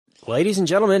Ladies and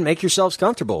gentlemen, make yourselves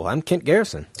comfortable. I'm Kent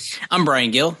Garrison. I'm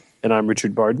Brian Gill. And I'm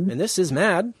Richard Barden. And this is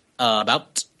Mad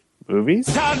About Movies.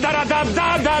 Da, da, da,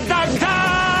 da, da, da,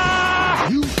 da.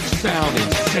 You sound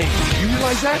insane. You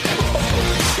realize that?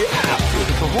 Yeah.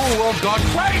 The whole world gone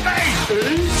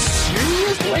crazy.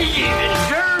 Seriously?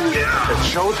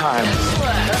 It's showtime.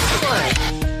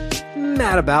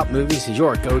 Mad About Movies is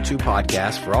your go-to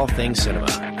podcast for all things cinema.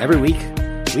 Every week,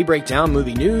 we break down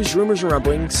movie news, rumors, and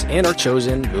rumblings, and our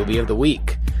chosen movie of the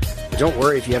week. But don't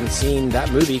worry if you haven't seen that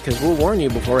movie, because we'll warn you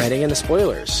before heading into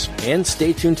spoilers. And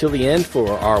stay tuned till the end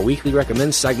for our weekly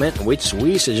recommend segment, in which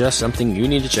we suggest something you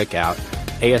need to check out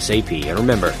ASAP. And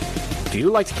remember, if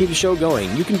you'd like to keep the show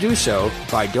going, you can do so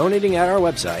by donating at our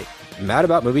website,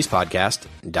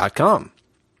 madaboutmoviespodcast.com.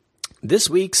 This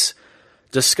week's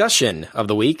discussion of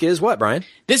the week is what, Brian?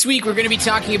 This week we're going to be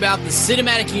talking about the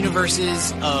cinematic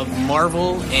universes of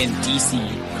Marvel and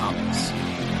DC Comics.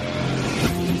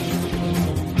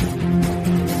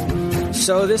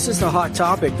 So this is the hot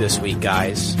topic this week,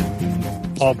 guys.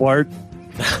 Paul Blart.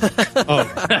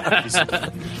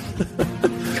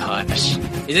 Gosh.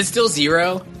 Is it still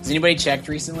 0? Has anybody checked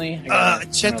recently? I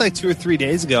checked like 2 or 3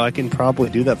 days ago. I can probably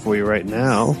do that for you right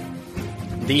now.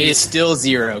 It is still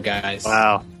 0, guys.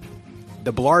 Wow.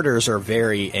 The Blarters are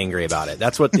very angry about it.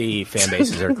 That's what the fan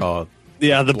bases are called.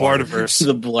 Yeah, the Blartiverse.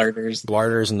 The Blarters.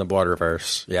 Blarters and the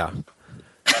Blarterverse. Yeah.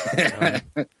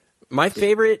 My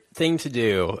favorite thing to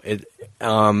do is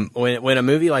when a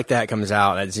movie like that comes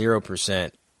out at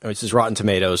 0%, which is Rotten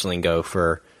Tomatoes lingo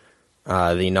for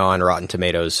the non-Rotten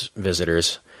Tomatoes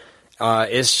visitors,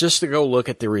 is just to go look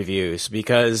at the reviews,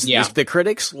 because the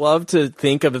critics love to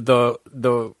think of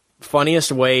the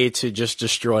funniest way to just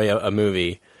destroy a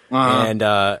movie.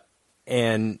 Uh-huh.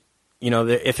 And you know,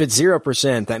 if it's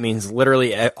 0%, that means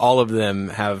literally all of them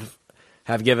have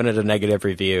given it a negative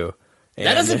review. And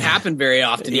that doesn't happen very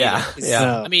often. Yeah.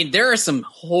 I mean, there are some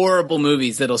horrible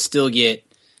movies that'll still get,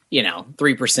 3%,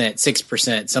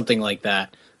 6%, something like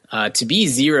that. To be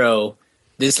 0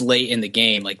 this late in the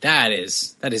game, like that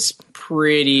is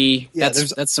pretty. Yeah,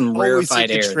 that's some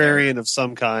rarefied air. Always a contrarian of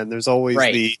some kind. There's always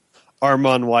the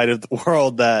Armand White of the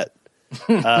world that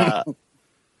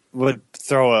would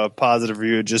throw a positive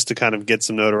review just to kind of get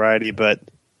some notoriety. But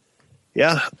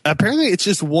yeah, apparently it's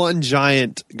just one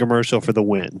giant commercial for the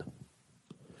Wynn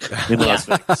in Las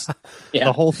Vegas. Yeah.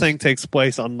 The whole thing takes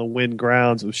place on the Wynn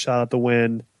grounds. It was shot at the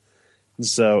Wynn.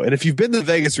 And if you've been to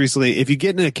Vegas recently, if you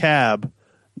get in a cab,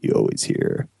 you always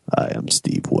hear, "Hi, I'm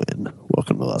Steve Wynn.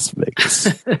 Welcome to Las Vegas."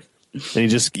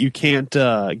 And you can't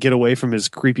get away from his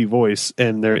creepy voice.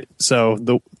 And I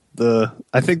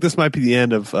think this might be the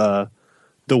end of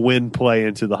the Wynn play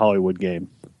into the Hollywood game.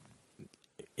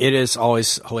 It is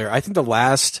always hilarious. I think the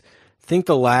last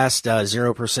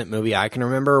 0% movie I can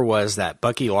remember was that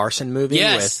Bucky Larson movie.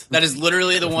 Yes, that is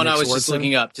literally the one I was just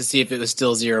looking up to see if it was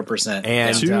still 0%.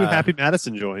 And 2 Happy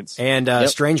Madison joints. And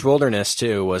Strange Wilderness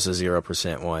too was a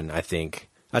 0% one, I think.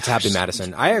 That's Happy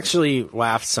Madison. I actually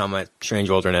laughed some at Strange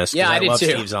Wilderness. Yeah, I did love too.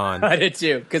 Steve Zahn. I did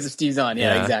too, because of Steve Zahn.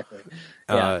 Yeah, exactly.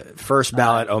 First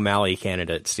ballot O'Malley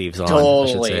candidate, Steve Zahn. I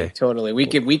should say. Totally. We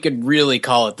could really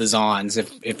call it the Zahns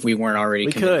if we weren't already.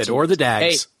 We could, or the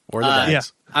Dags, or the Dags. Yeah.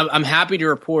 I'm happy to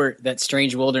report that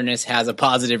Strange Wilderness has a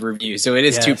positive review, so it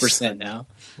is 2% now.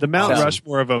 The Mount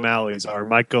Rushmore of O'Malley's are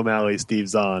Mike O'Malley, Steve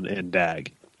Zahn, and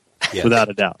Dag, without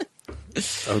a doubt.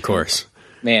 Of course,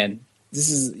 man. This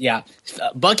is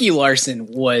Bucky Larson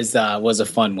was a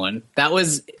fun one. That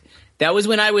was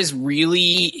when I was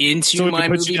really into my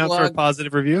movie blog. For a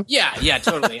positive review? Yeah,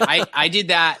 totally. I did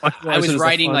that. I was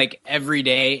writing like every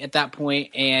day at that point,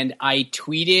 and I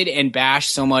tweeted and bashed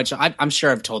so much. I'm sure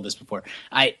I've told this before.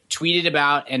 I tweeted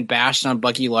about and bashed on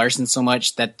Bucky Larson so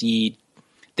much that the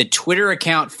Twitter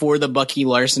account for the Bucky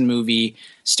Larson movie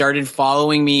started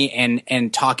following me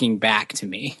and talking back to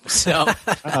me. So.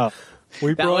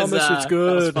 We promise it's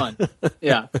good. That was fun.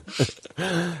 Yeah.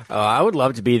 I would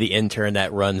love to be the intern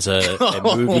that runs a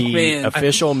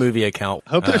official movie account.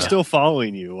 I hope they're still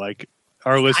following you. Like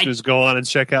our listeners go on and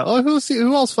check out. Oh, who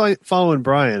else following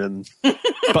Brian and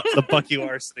the Bucky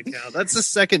Larson account? That's the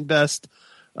second best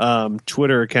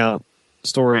Twitter account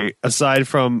story aside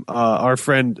from our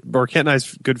friend, or Kent and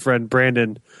I's good friend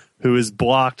Brandon, who is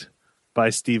blocked by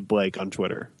Steve Blake on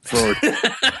Twitter for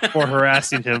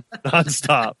harassing him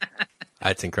nonstop.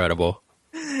 That's incredible.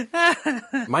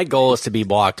 My goal is to be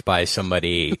blocked by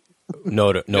somebody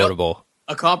notable.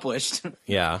 Accomplished.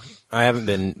 Yeah. I haven't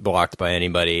been blocked by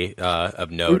anybody of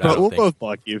note. We'll both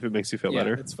block you if it makes you feel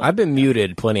better. I've been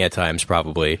muted plenty of times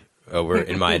probably over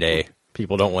in my day.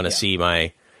 People don't want to see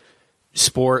my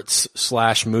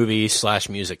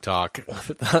sports/movie/music talk.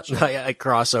 I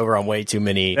cross over on way too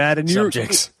many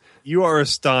subjects. You are a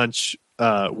staunch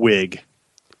Whig.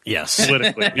 Yes.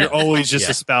 Politically. You're always just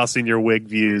espousing your Whig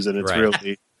views, and it's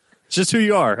really it's just who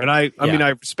you are. And I mean, I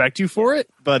respect you for it,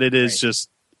 but it is just,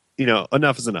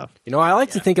 enough is enough. I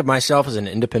like to think of myself as an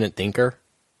independent thinker.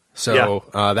 So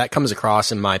that comes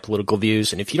across in my political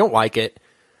views. And if you don't like it,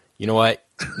 you know what?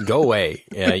 Go away.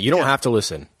 You don't have to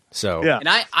listen. So and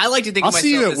I like to think of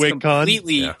myself as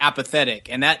completely apathetic,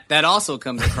 and that also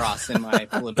comes across in my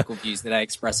political views that I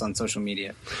express on social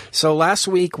media. So last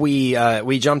week we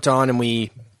jumped on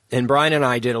and Brian and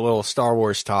I did a little Star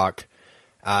Wars talk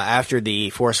after the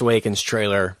Force Awakens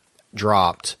trailer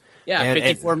dropped. Yeah,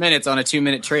 54 minutes on a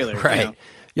 2-minute trailer. Right.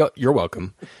 You're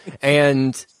welcome.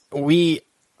 And I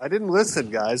didn't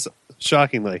listen, guys.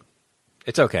 Shockingly,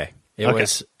 it's okay. It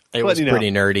was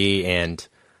pretty nerdy, and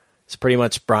it's pretty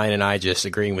much Brian and I just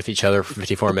agreeing with each other for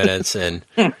 54 minutes, and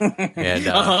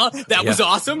that was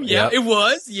awesome. Yeah, it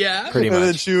was. Yeah, pretty much. And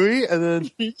then Chewie, and then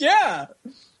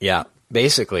yeah,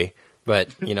 basically. But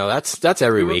that's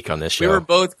every week on this show. We were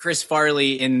both Chris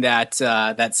Farley in that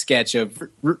sketch of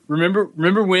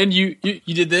remember when you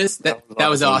did this? That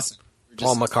was awesome.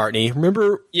 Paul McCartney.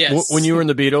 Remember when you were in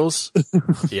the Beatles?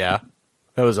 Yeah,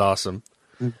 that was awesome.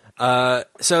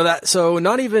 So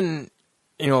not even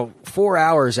 4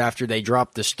 hours after they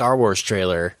dropped the Star Wars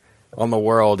trailer on the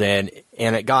world, and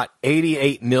it got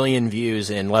 88 million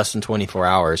views in less than 24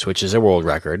 hours, which is a world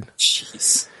record.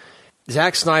 Jeez.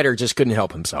 Zack Snyder just couldn't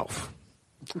help himself.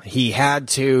 He had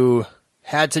to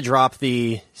drop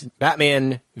the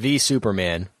Batman v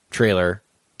Superman trailer,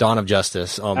 Dawn of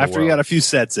Justice, on the world. After he got a few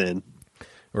sets in.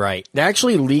 Right. They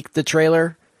actually leaked the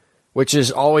trailer, which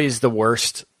is always the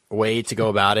worst way to go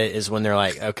about it, is when they're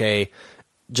like, okay,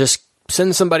 just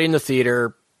send somebody in the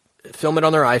theater, film it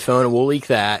on their iPhone, and we'll leak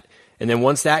that. And then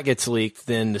once that gets leaked,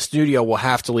 then the studio will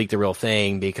have to leak the real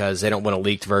thing because they don't want a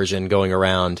leaked version going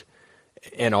around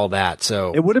and all that.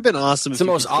 So it would have been awesome. It's the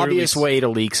most obvious way to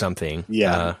leak something.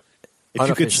 Yeah. If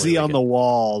you could see on the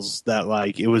walls that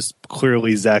it was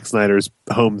clearly Zack Snyder's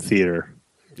home theater.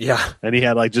 Yeah. And he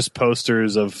had just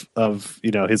posters of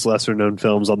his lesser known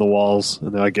films on the walls,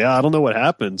 and they're like, yeah, I don't know what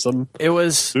happened. It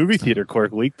was movie theater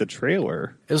clerk leaked the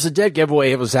trailer. It was a dead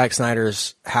giveaway. It was Zack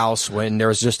Snyder's house when there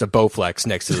was just a Bowflex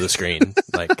next to the screen.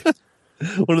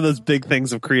 One of those big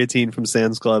things of creatine from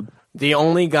Sam's Club. The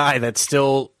only guy that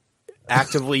still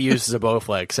actively uses a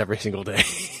Bowflex every single day.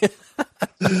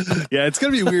 Yeah, it's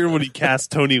going to be weird when he casts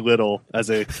Tony Little as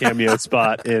a cameo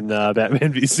spot in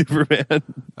Batman v Superman.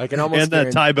 I can almost and that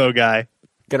Tybo guy.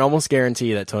 Can almost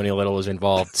guarantee that Tony Little was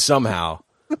involved somehow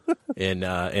in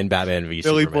Batman v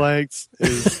Billy Superman. Blanks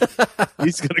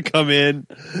he's going to come in.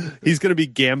 He's going to be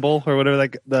Gamble or whatever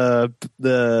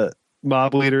the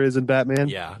mob leader is in Batman.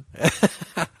 Yeah.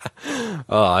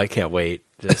 Oh, I can't wait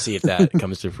to see if that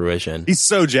comes to fruition. He's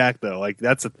so jacked though.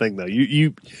 That's the thing though.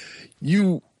 You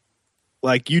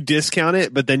discount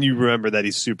it, but then you remember that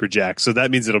he's super jacked. So that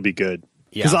means it'll be good.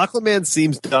 Because Aquaman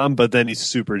seems dumb, but then he's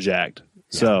super jacked.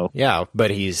 Yeah. So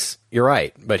but you're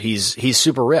right. But he's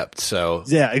super ripped. So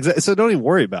yeah, exactly. So don't even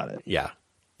worry about it. Yeah.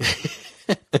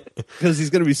 Because he's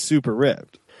going to be super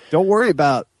ripped. Don't worry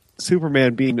about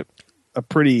Superman being a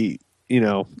pretty,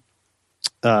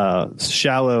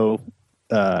 shallow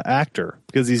actor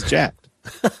because he's jacked.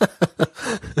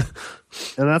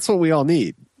 And that's what we all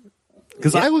need.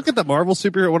 Because I look at the Marvel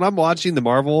superhero, when I'm watching the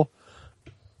Marvel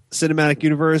Cinematic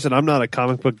Universe, and I'm not a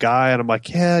comic book guy, and I'm like,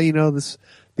 yeah,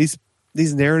 these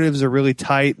narratives are really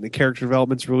tight, and the character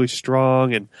development's really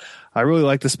strong, and I really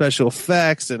like the special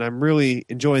effects, and I'm really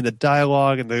enjoying the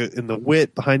dialogue and the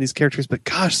wit behind these characters. But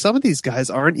gosh, some of these guys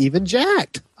aren't even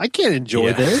jacked. I can't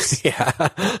enjoy this. Yeah,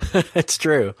 it's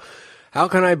true. How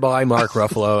can I buy Mark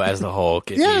Ruffalo as the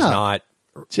Hulk if he's not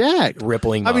jacked,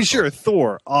 rippling muscle? I mean, sure,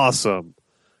 Thor, awesome.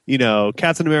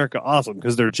 Captain America, awesome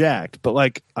because they're jacked.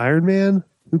 But Iron Man,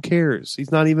 who cares? He's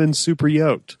not even super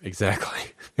yoked. Exactly.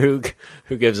 Who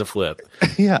gives a flip?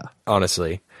 Yeah,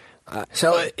 honestly.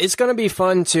 So it's going to be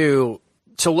fun to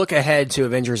look ahead to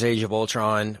Avengers: Age of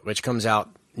Ultron, which comes out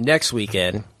next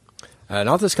weekend.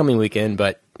 Not this coming weekend,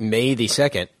 but May the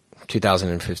 2nd,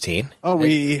 2015. Oh,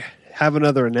 we have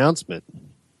another announcement.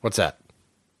 What's that?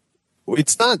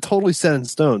 It's not totally set in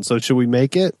stone. So should we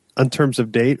make it in terms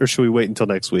of date, or should we wait until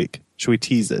next week? Should we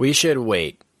tease it? We should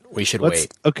wait. Wait.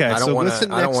 Okay, I don't want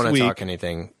to week. talk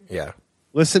anything. Yeah.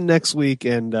 Listen next week,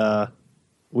 and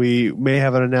we may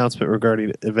have an announcement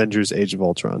regarding Avengers: Age of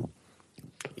Ultron.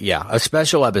 Yeah, a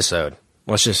special episode.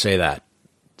 Let's just say that.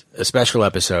 A special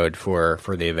episode for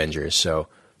the Avengers. So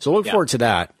look forward to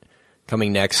that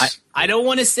coming next. I don't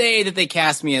want to say that they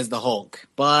cast me as the Hulk,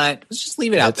 but let's just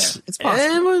leave it out there. It's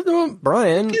possible.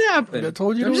 Brian, I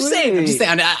told you. I'm just saying.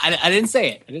 I didn't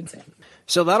say it.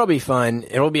 So that'll be fun.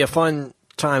 It'll be a fun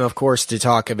time, of course, to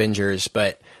talk Avengers,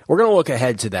 but we're going to look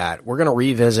ahead to that. We're going to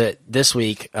revisit this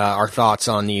week our thoughts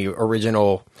on the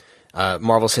original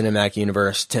Marvel Cinematic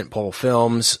Universe tentpole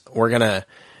films. We're going to,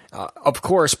 of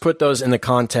course, put those in the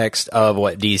context of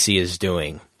what DC is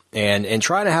doing and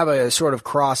try to have a sort of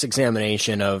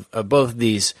cross-examination of both of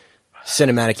these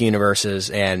cinematic universes.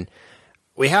 And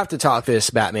we have to talk this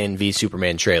Batman v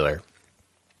Superman trailer.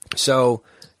 So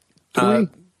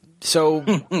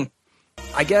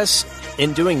I guess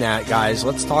in doing that, guys,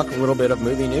 let's talk a little bit of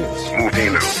movie news. Movie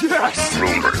news. Yes!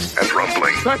 Rumors and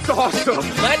rumbling. That's awesome!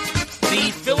 Let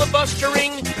the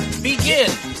filibustering begin.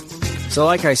 So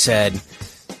like I said,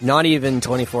 not even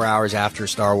 24 hours after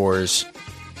Star Wars,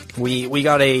 we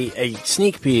got a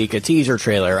sneak peek, a teaser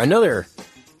trailer, another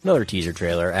teaser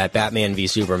trailer at Batman v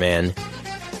Superman,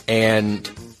 and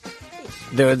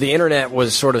the internet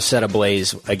was sort of set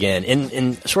ablaze again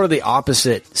in sort of the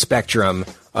opposite spectrum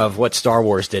of what Star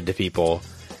Wars did to people.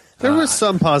 There was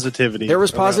some positivity. There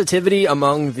was positivity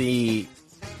among the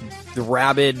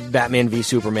rabid Batman v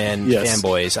Superman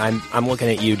fanboys. I'm looking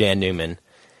at you, Dan Newman,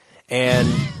 and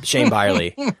Shane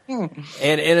Byerly, and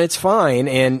it's fine.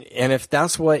 And if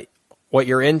that's what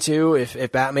you're into,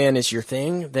 if Batman is your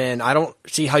thing, then I don't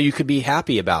see how you could be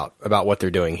happy about what they're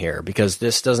doing here, because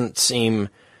this doesn't seem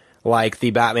like the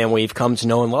Batman we've come to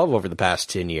know and love over the past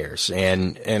 10 years.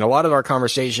 And a lot of our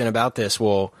conversation about this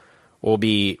will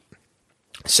be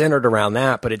centered around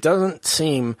that, but it doesn't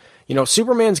seem,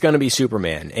 Superman's going to be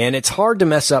Superman, and it's hard to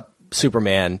mess up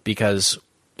Superman because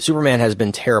Superman has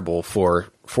been terrible for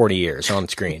 40 years on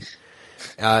screen.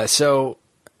 So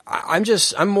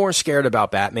I'm more scared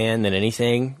about Batman than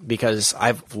anything, because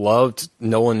I've loved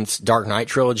Nolan's Dark Knight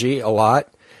trilogy a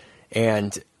lot,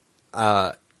 and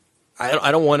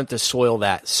I don't want it to soil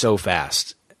that so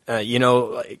fast.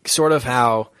 Sort of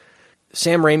how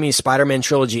Sam Raimi's Spider-Man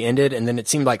trilogy ended, and then it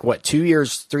seemed like, 3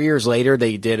 years later,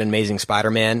 they did Amazing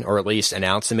Spider-Man, or at least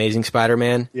announced Amazing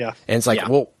Spider-Man. Yeah. And it's like,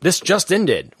 well, this just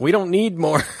ended. We don't need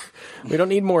more. We don't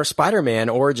need more Spider-Man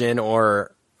origin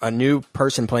or a new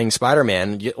person playing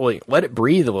Spider-Man. Let it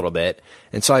breathe a little bit.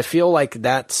 And so I feel like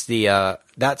that's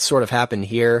sort of happened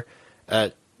here.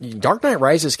 Dark Knight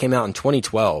Rises came out in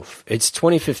 2012. It's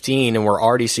 2015, and we're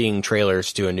already seeing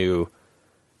trailers to a new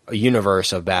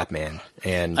universe of Batman,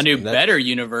 and better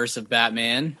universe of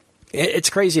Batman.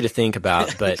 It's crazy to think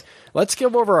about, but let's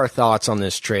give over our thoughts on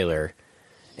this trailer.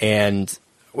 And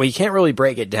we can't really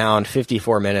break it down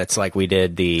 54 minutes like we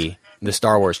did the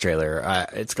Star Wars trailer.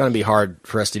 It's going to be hard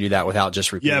for us to do that without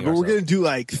just repeating ourselves. We're going to do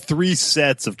like 3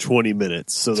 sets of 20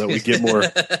 minutes so that we get more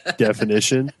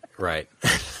definition. Right.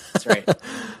 That's right.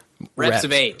 Reps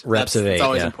of 8. Reps of 8. It's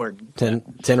always important.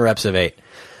 10 reps of 8.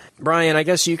 Brian, I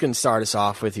guess you can start us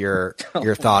off with your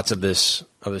thoughts of this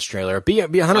trailer. Be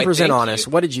 100% honest.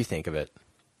 What did you think of it?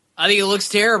 I think it looks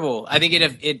terrible. I think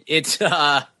it's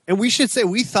and we should say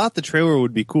we thought the trailer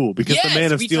would be cool, because the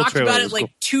Man of Steel trailer was cool. We talked about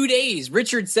it 2 days.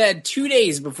 Richard said 2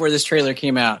 days before this trailer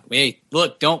came out. Hey,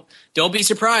 look, don't be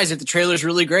surprised if the trailer's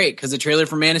really great, because the trailer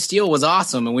for Man of Steel was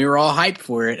awesome and we were all hyped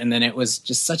for it, and then it was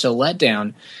just such a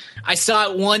letdown. I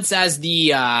saw it once as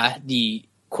the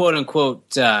quote unquote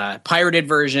pirated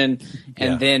version,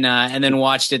 and then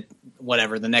watched it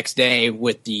the next day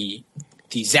with the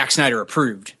Zack Snyder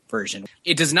approved version.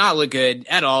 It does not look good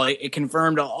at all. It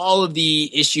confirmed all of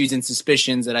the issues and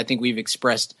suspicions that I think we've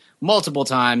expressed multiple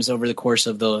times over the course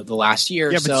of the last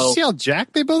year. Yeah, but you see how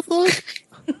jacked they both look?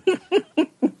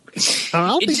 I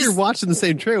don't think you're watching the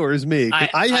same trailer as me.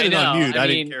 I had it on mute. I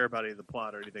didn't care about any of the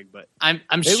plot or anything. But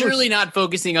I'm surely not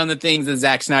focusing on the things that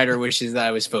Zack Snyder wishes that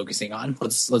I was focusing on.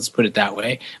 Let's put it that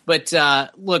way. But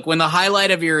look, when the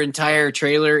highlight of your entire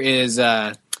trailer is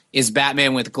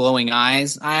Batman with glowing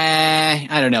eyes, I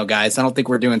don't know, guys. I don't think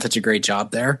we're doing such a great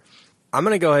job there. I'm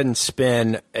going to go ahead and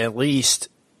spend at least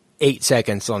 8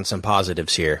 seconds on some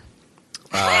positives here.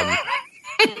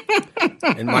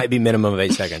 It might be minimum of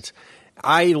 8 seconds.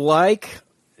 I like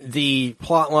the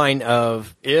plot line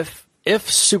of if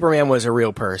Superman was a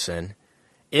real person,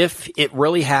 if it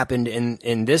really happened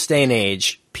in this day and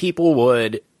age, people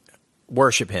would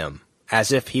worship him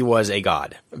as if he was a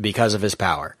god because of his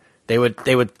power. They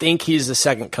would think he's the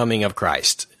second coming of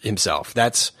Christ himself.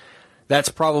 That's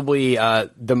probably the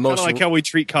most, kind of like how we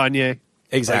treat Kanye.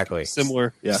 Exactly. Like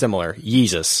similar.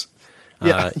 Jesus.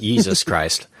 Jesus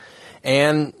Christ.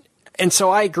 And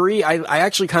so I agree. I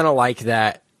actually kind of like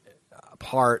that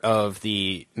part of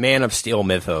the Man of Steel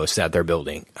mythos that they're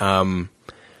building.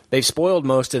 They've spoiled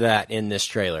most of that in this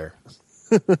trailer.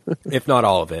 if not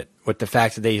all of it, with the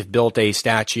fact that they've built a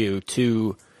statue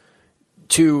to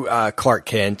Clark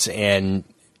Kent and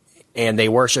they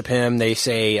worship him. They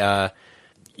say,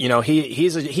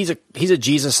 he's a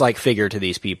Jesus-like figure to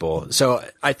these people. So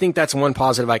I think that's one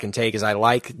positive I can take is I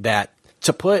like that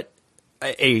to put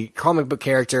a comic book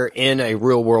character in a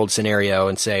real world scenario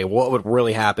and say what would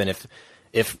really happen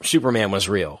if Superman was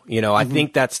real. I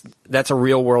think that's a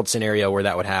real world scenario where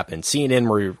that would happen.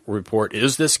 CNN report,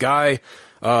 is this guy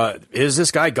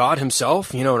God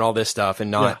himself? And all this stuff,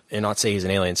 and not say he's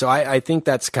an alien. So I think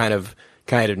that's kind of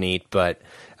neat, but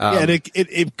and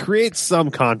it creates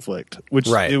some conflict, which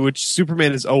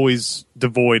Superman is always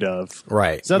devoid of.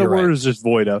 Right. Is that a word or is just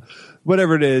void of?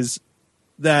 Whatever it is,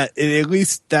 that at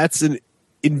least that's an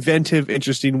inventive,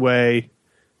 interesting way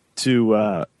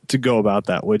to go about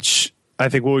that, which I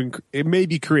think it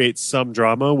maybe create some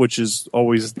drama, which is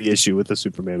always the issue with the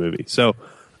Superman movie. So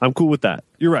I'm cool with that.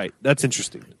 You're right. That's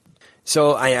interesting.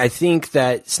 So I think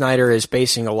that Snyder is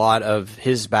basing a lot of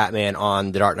his Batman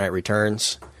on The Dark Knight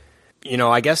Returns.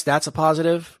 I guess that's a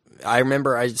positive. I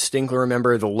distinctly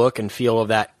remember the look and feel of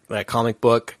that comic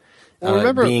book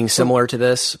being similar to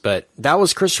this, but that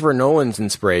was Christopher Nolan's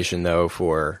inspiration, though,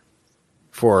 for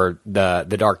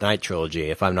the Dark Knight trilogy,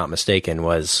 if I'm not mistaken,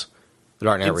 was The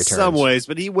Dark Knight Returns. In some ways,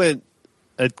 but he went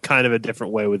a kind of a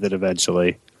different way with it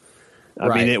eventually. I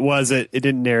mean, it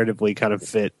didn't narratively kind of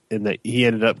fit in that he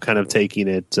ended up kind of taking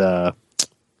it a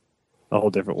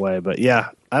whole different way. But yeah,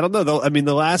 I don't know though. I mean,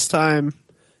 the last time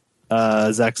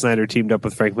Zack Snyder teamed up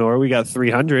with Frank Miller, we got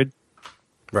 300.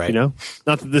 Right. Not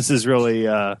that this is really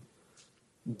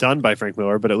done by Frank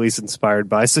Miller, but at least inspired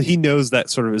by. So he knows that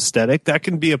sort of aesthetic. That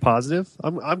can be a positive.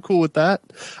 I'm cool with that.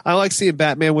 I like seeing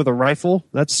Batman with a rifle.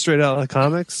 That's straight out of the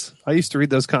comics. I used to read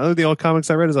those the old comics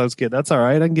I read as I was a kid. That's all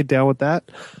right. I can get down with that.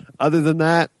 Other than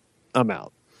that, I'm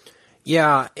out.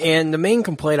 Yeah, and the main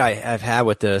complaint I've had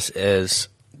with this is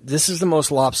this is the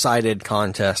most lopsided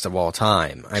contest of all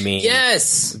time. I mean,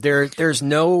 yes, there's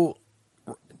no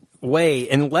way,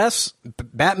 unless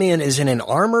Batman is in an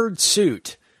armored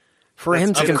suit for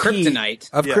him to compete.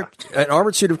 An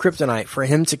armored suit of kryptonite for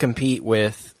him to compete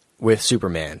with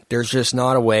Superman. There's just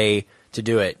not a way to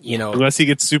do it, unless he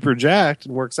gets super jacked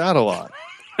and works out a lot.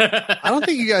 I don't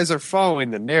think you guys are following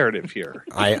the narrative here.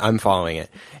 I'm following it.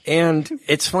 And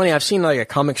it's funny, I've seen a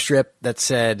comic strip that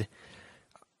said,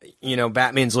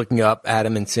 Batman's looking up at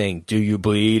him and saying, "Do you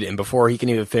bleed?" And before he can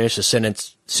even finish the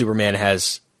sentence, Superman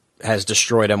has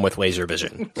destroyed him with laser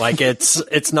vision.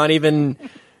 It's not even,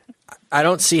 I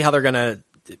don't see how they're going to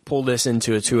pull this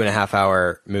into a 2.5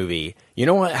 hour movie. You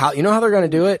know how they're going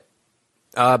to do it?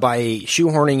 By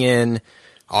shoehorning in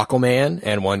Aquaman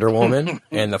and Wonder Woman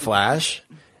and the Flash.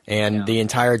 And the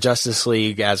entire Justice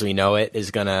League, as we know it,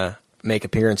 is going to make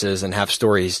appearances and have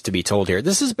stories to be told here.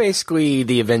 This is basically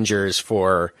the Avengers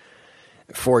for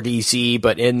DC,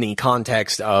 but in the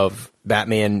context of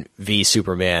Batman v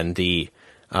Superman, the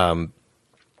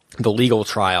legal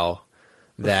trial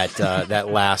that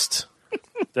lasts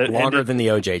longer than the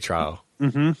OJ trial,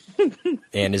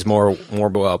 and is more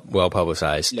well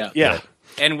publicized. Yeah.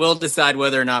 And we'll decide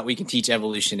whether or not we can teach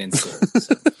evolution in school.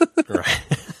 So. Right.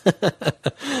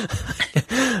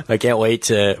 I can't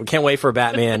wait for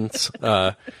Batman's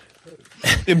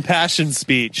impassioned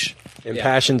speech.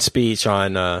 Impassioned speech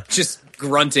on just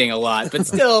grunting a lot, but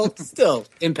still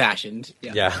impassioned.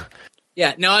 Yeah.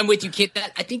 No, I'm with you, Kit.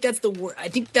 I think that's I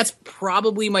think that's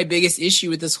probably my biggest issue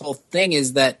with this whole thing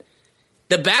is that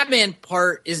the Batman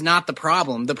part is not the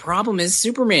problem. The problem is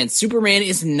Superman. Superman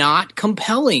is not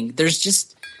compelling.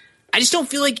 I just don't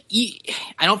feel like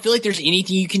I don't feel like there's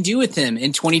anything you can do with him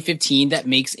in 2015 that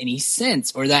makes any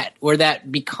sense or that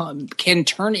can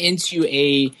turn into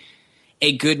a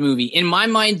good movie. In my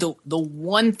mind, the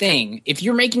one thing, if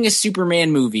you're making a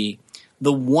Superman movie,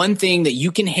 the one thing that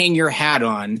you can hang your hat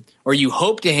on, or you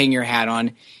hope to hang your hat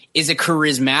on, is a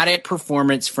charismatic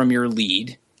performance from your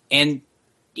lead. And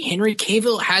Henry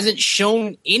Cavill hasn't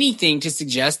shown anything to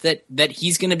suggest that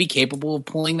he's going to be capable of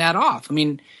pulling that off. I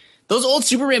mean, those old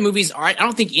Superman movies I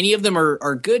don't think any of them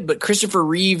are good, but Christopher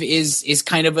Reeve is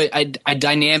kind of a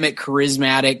dynamic,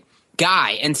 charismatic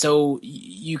guy. And so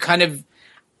you kind of,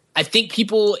 I think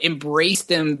people embrace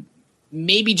them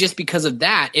maybe just because of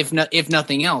that, if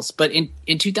nothing else. But in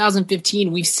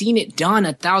 2015, we've seen it done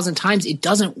 1,000 times. It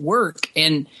doesn't work.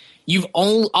 And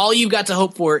all you've got to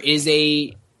hope for is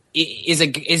a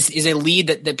lead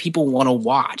that people want to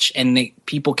watch and that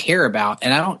people care about.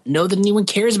 And I don't know that anyone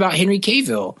cares about Henry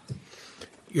Cavill.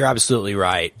 You're absolutely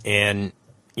right. And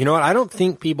you know what? I don't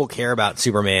think people care about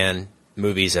Superman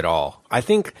movies at all. I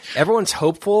think everyone's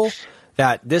hopeful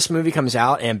that this movie comes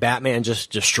out and Batman just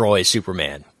destroys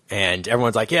Superman. And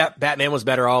everyone's like, yeah, Batman was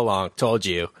better all along. Told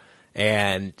you.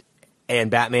 And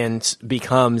Batman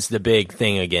becomes the big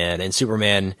thing again. And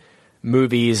Superman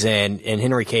movies and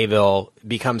Henry Cavill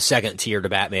becomes second tier to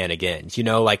Batman again. You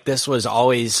know, like this was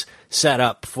always set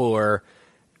up for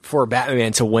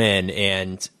Batman to win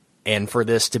and for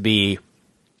this to be,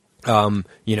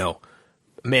 you know,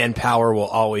 manpower will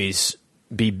always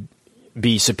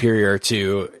be superior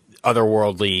to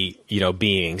otherworldly, you know,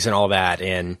 beings and all that,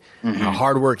 and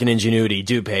hard work and ingenuity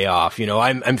do pay off. You know,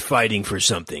 I'm fighting for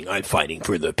something. I'm fighting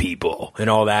for the people and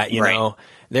all that. You know,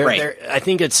 I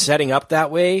think it's setting up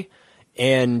that way.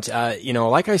 And you know,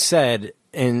 like I said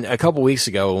a couple weeks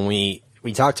ago when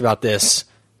we talked about this,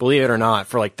 believe it or not,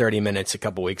 for like 30 minutes a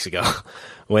couple weeks ago,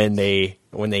 when they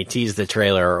teased the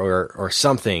trailer or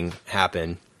something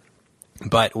happened.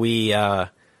 But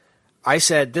I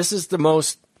said this is the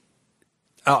most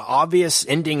obvious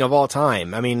ending of all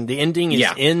time. I mean, the ending is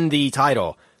in the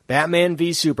title. Batman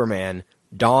v Superman,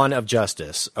 Dawn of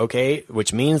Justice. Okay?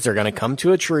 Which means they're going to come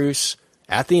to a truce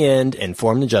at the end and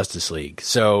form the Justice League.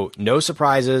 So, no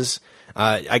surprises.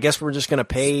 I guess we're just going to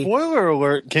pay... Spoiler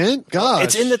alert, Kent. Gosh.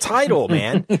 It's in the title,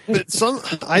 man. But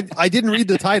I didn't read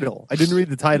the title.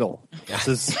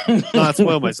 Just not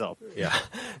spoil myself. Yeah.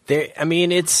 I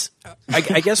mean, it's... I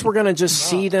guess we're going to just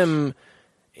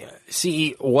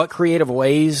see what creative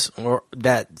ways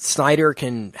that Snyder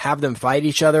can have them fight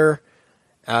each other,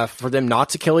 for them not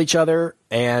to kill each other,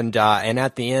 and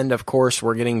at the end, of course,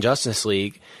 we're getting Justice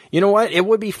League. You know what? It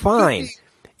would be fine.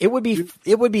 It would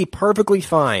be perfectly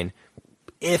fine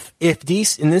if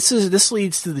DC, and this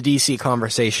leads to the DC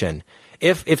conversation.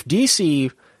 If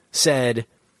DC said,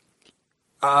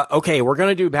 okay, we're going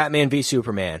to do Batman v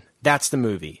Superman, that's the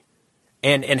movie,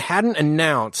 and hadn't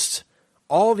announced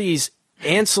all these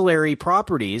ancillary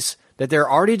properties that they're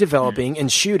already developing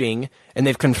and shooting, and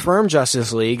they've confirmed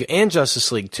Justice League and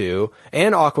Justice League 2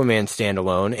 and Aquaman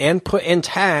standalone and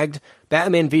tagged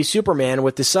Batman v Superman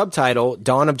with the subtitle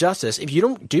Dawn of Justice. If you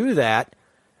don't do that,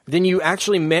 then you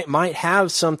actually might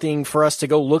have something for us to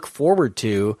go look forward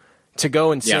to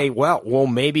go and say, well,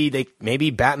 maybe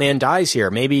Batman dies here.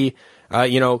 Maybe,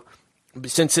 you know,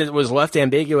 since it was left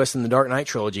ambiguous in the Dark Knight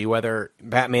trilogy whether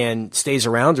Batman stays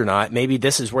around or not, maybe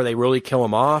this is where they really kill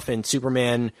him off and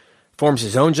Superman forms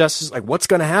his own justice. like what's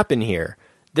going to happen here?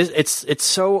 It's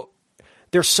so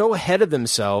they're so ahead of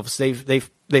themselves. They've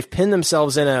pinned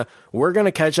themselves in a we're going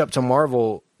to catch up to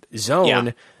Marvel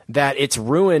zone that it's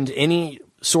ruined any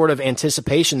sort of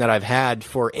anticipation that I've had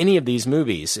for any of these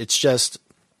movies. It's just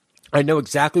I know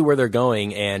exactly where they're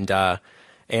going, and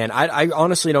I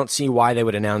honestly don't see why they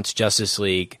would announce Justice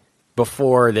League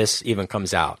before this even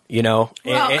comes out, you know?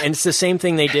 Well, and it's the same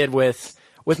thing they did with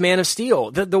Man of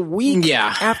Steel. The week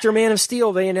after Man of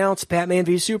Steel, they announced Batman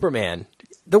v Superman.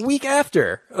 The week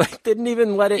after. Like, didn't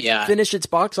even let it finish its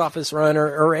box office run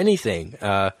or anything.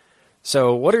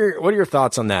 So what are your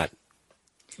thoughts on that,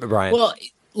 Brian? Well,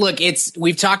 look,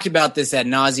 we've talked about this ad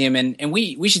nauseum, and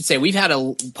we should say we've had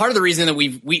part of the reason that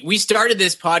we started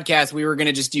this podcast. We were going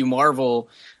to just do Marvel,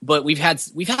 but we've had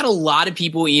a lot of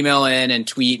people email in and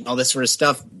tweet and all this sort of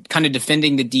stuff, kind of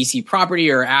defending the DC property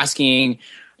or asking,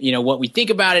 you know, what we think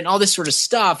about it and all this sort of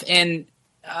stuff. And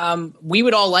we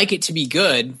would all like it to be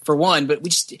good for one, but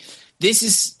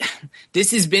this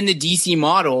has been the DC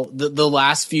model the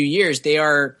last few years. They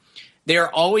are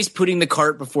always putting the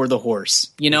cart before the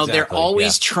horse. You know, exactly, they're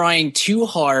always trying too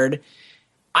hard.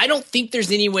 I don't think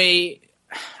there's any way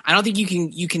 – I don't think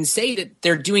you can say that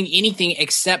they're doing anything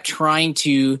except trying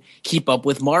to keep up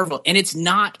with Marvel. And it's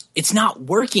not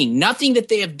working. Nothing that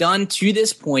they have done to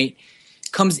this point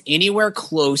comes anywhere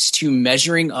close to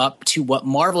measuring up to what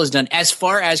Marvel has done as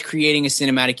far as creating a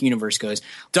cinematic universe goes.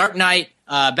 Dark Knight –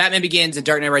 Batman Begins and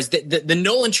Dark Knight Rises. The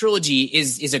Nolan trilogy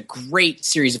is a great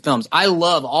series of films. I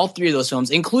love all three of those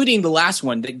films, including the last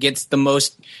one that gets the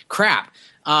most crap.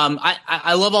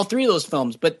 I love all three of those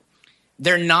films, but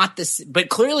they're not this. But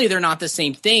clearly, they're not the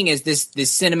same thing as this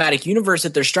cinematic universe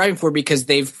that they're striving for, because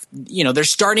they're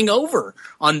starting over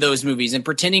on those movies and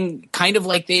pretending kind of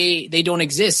like they don't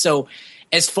exist. So,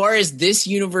 as far as this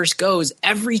universe goes,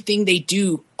 everything they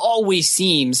do always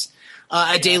seems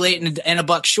a day late and a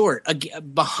buck short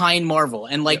behind Marvel.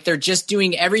 And they're just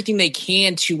doing everything they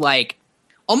can to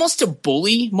almost to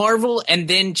bully Marvel, and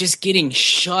then just getting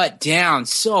shut down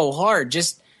so hard.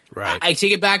 I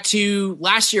take it back to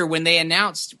last year when they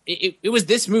announced it was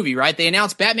this movie, right? They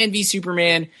announced Batman v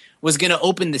Superman was going to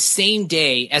open the same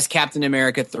day as Captain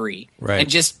America 3. Right. And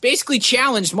just basically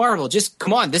challenged Marvel. Just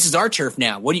come on, this is our turf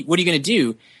now. What are you going to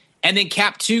do? And then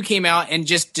Cap 2 came out and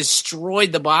just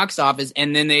destroyed the box office,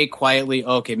 and then they quietly,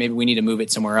 okay, maybe we need to move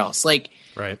it somewhere else.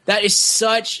 Right. That is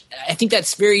such. I think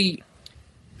that's very,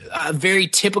 very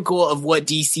typical of what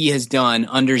DC has done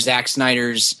under Zack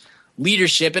Snyder's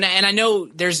leadership. And I know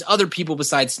there's other people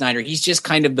besides Snyder. He's just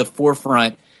kind of the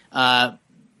forefront. I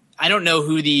don't know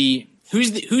who's the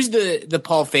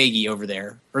Paul Feige over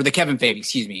there, or the Kevin Feige,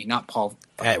 excuse me, not Paul.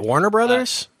 At Warner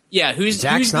Brothers? Yeah, who's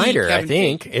Zack Snyder? I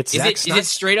think it's Zack Snyder. Is it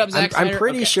straight up Zack Snyder? I'm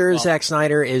pretty sure Zack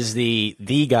Snyder is the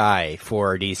guy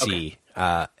for DC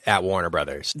at Warner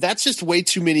Brothers. That's just way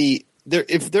too many.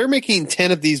 If they're making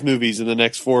 10 of these movies in the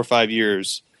next 4 or 5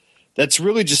 years, that's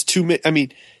really just too many. I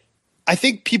mean, I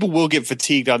think people will get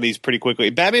fatigued on these pretty quickly.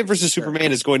 Batman versus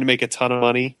Superman is going to make a ton of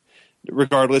money,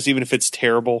 regardless, even if it's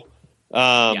terrible.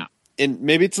 And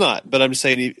maybe it's not, but I'm just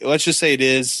saying. Let's just say it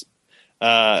is.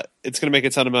 It's going to make a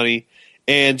ton of money.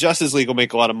 And Justice League will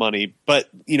make a lot of money. But,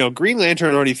 Green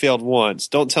Lantern already failed once.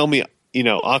 Don't tell me,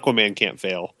 Aquaman can't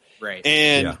fail. Right.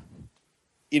 And,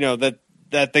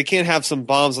 that they can't have some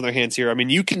bombs on their hands here. I mean,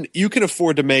 you can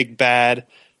afford to make bad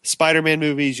Spider-Man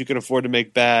movies. You can afford to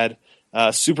make bad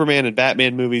Superman and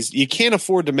Batman movies. You can't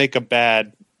afford to make a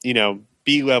bad,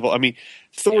 B-level. I mean,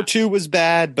 Thor 2 was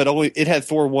bad, but it had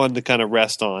Thor 1 to kind of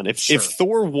rest on. If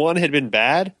Thor 1 had been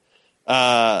bad,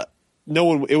 it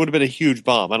would have been a huge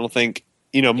bomb. I don't think,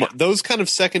 those kind of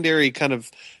secondary kind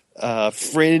of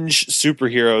fringe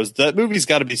superheroes, that movie's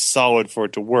got to be solid for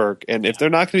it to work. And if they're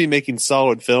not going to be making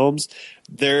solid films,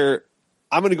 I'm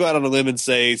going to go out on a limb and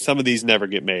say some of these never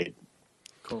get made.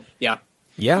 Cool. Yeah.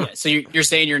 Yeah. So you're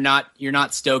saying you're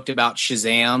not stoked about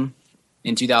Shazam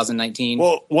in 2019?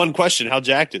 Well, one question: how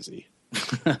jacked is he?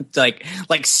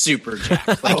 like super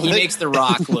jacked. Like he makes The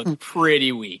Rock look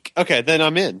pretty weak. Okay, then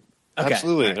I'm in. Okay.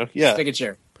 Absolutely. Right. Yeah. Take a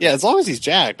chair. Yeah, as long as he's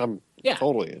jacked, I'm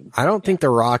totally in. I don't think The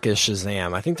Rock is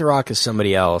Shazam. I think The Rock is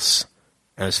somebody else.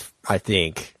 I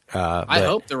think. I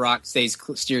hope The Rock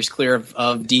steers clear of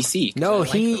DC. No,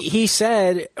 he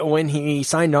said when he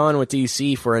signed on with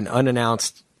DC for an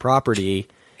unannounced property,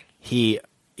 he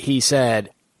said,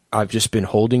 "I've just been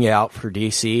holding out for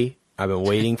DC. I've been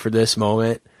waiting for this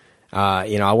moment.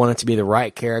 I want it to be the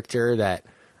right character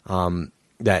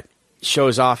that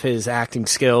shows off his acting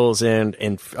skills and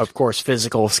of course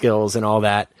physical skills and all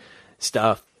that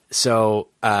stuff." So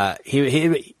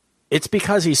it's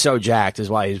because he's so jacked is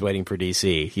why he's waiting for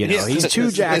DC. He's too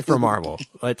jacked for Marvel.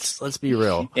 Let's be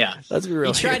real. Yeah, let's be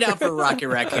real. He tried out for Rocket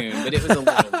Raccoon, but it was a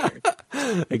little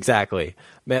weird. Exactly,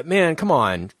 man. Come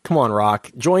on,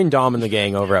 Rock. Join Dom and the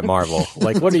gang over at Marvel.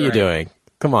 Like, what are you doing?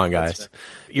 Come on, guys.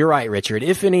 You're right, Richard.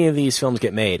 If any of these films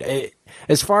get made,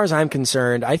 as far as I'm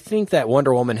concerned, I think that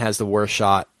Wonder Woman has the worst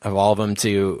shot of all of them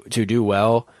to do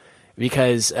well.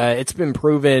 Because it's been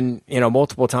proven,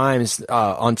 multiple times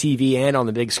on TV and on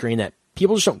the big screen that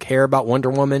people just don't care about Wonder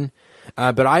Woman.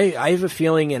 But I have a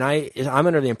feeling, and I'm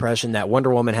under the impression that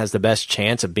Wonder Woman has the best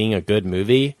chance of being a good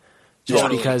movie, just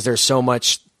because there's so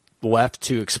much left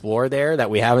to explore there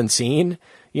that we haven't seen.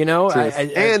 With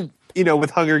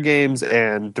Hunger Games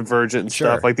and Divergent and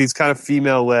stuff, like these kind of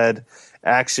female-led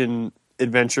action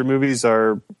adventure movies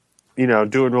are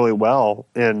doing really well,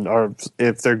 and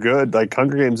if they're good, like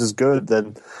Hunger Games is good,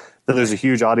 then there's a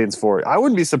huge audience for it. I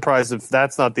wouldn't be surprised if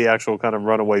that's not the actual kind of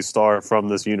runaway star from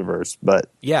this universe. But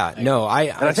I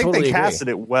think totally they casted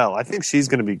it well. I think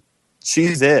she's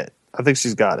it. I think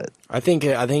she's got it. I think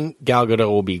Gal Gadot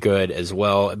will be good as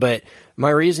well. But my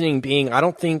reasoning being, I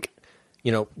don't think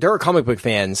there are comic book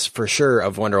fans for sure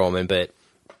of Wonder Woman, but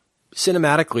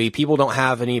cinematically, people don't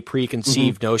have any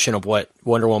preconceived notion of what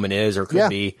Wonder Woman is or could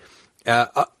be.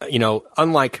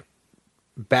 Unlike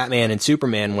Batman and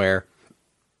Superman, where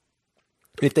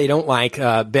if they don't like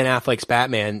Ben Affleck's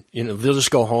Batman, they'll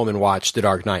just go home and watch The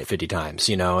Dark Knight 50 times,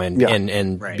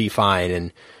 and be fine.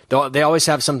 And they always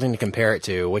have something to compare it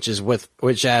to, which with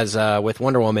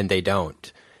Wonder Woman they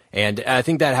don't. And I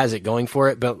think that has it going for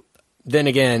it. But then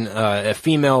again,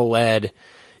 female-led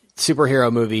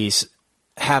superhero movies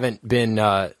haven't been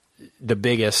the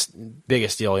biggest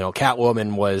deal.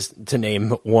 Catwoman was, to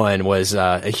name one, was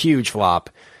a huge flop,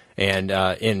 and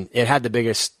it had the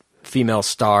biggest female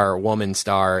woman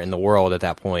star in the world at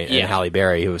that point, and Halle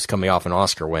Berry, who was coming off an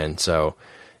Oscar win. So,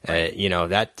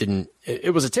 that didn't.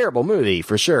 It was a terrible movie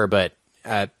for sure, but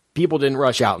people didn't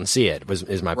rush out and see it.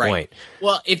 Is my point.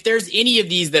 Well, if there's any of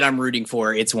these that I'm rooting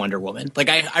for, it's Wonder Woman. Like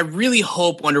I really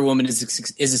hope Wonder Woman is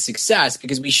a success,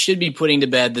 because we should be putting to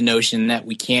bed the notion that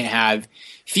we can't have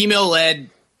female-led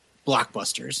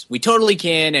blockbusters. We totally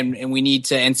can, and we need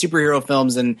to, and superhero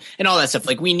films and all that stuff.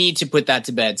 Like, we need to put that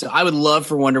to bed. So I would love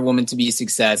for Wonder Woman to be a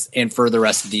success, and for the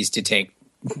rest of these to take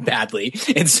badly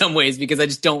in some ways, because I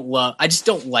just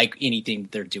don't like anything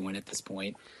that they're doing at this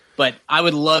point. But I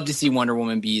would love to see Wonder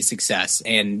Woman be a success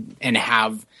and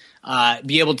have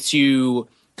be able to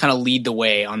kind of lead the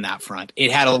way on that front.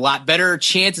 It had a lot better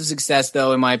chance of success,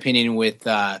 though, in my opinion, with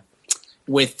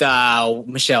Michelle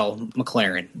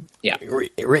McLaren. Yeah,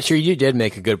 Richard, you did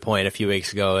make a good point a few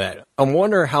weeks ago that I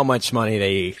wonder how much money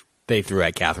they threw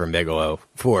at Catherine Bigelow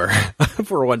for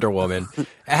Wonder Woman. It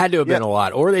had to have been a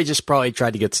lot, or they just probably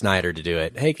tried to get Snyder to do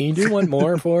it. Hey, can you do one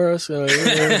more for us? I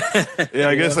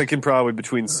guess I can probably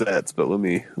between sets, but let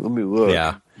me look.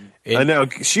 Yeah, I know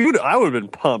I would have been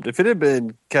pumped if it had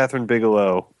been Catherine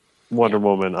Bigelow, Wonder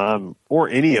Woman, or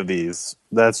any of these.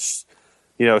 That's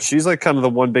she's like kind of the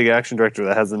one big action director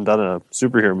that hasn't done a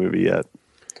superhero movie yet.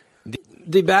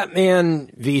 The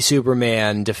Batman v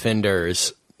Superman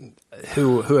defenders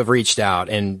who have reached out,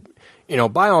 and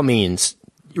by all means,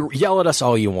 yell at us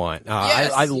all you want.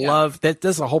 I love that.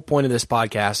 That's the whole point of this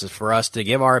podcast, is for us to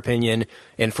give our opinion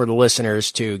and for the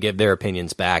listeners to give their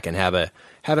opinions back and have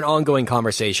an ongoing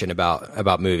conversation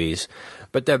about movies.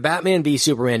 But the Batman v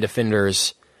Superman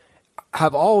defenders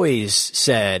have always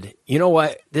said, you know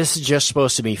what, this is just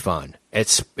supposed to be fun.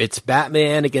 It's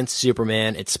Batman against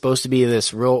Superman. It's supposed to be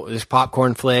this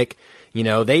popcorn flick.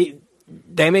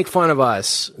 They make fun of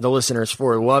us, the listeners,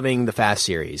 for loving the Fast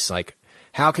series. Like,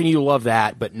 how can you love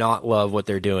that but not love what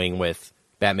they're doing with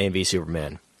Batman v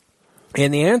Superman?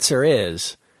 And the answer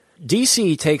is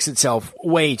DC takes itself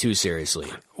way too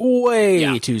seriously.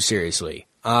 Too seriously.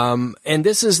 And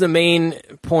this is the main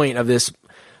point of this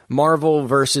Marvel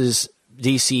versus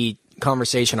DC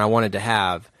conversation I wanted to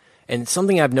have. And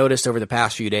something I've noticed over the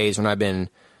past few days when I've been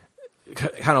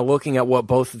kind of looking at what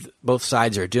both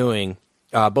sides are doing,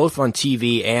 both on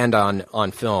TV and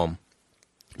on film,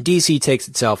 DC takes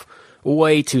itself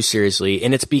way too seriously,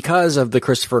 and it's because of the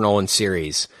Christopher Nolan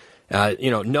series.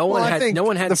 No one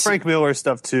had the Frank Miller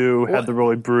stuff too. Had the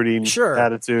really brooding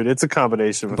attitude. It's a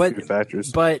combination of a few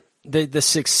factors. But the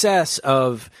success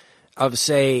of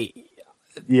say,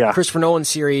 Christopher Nolan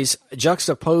series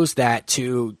juxtaposed that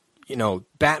to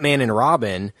Batman and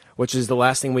Robin, which is the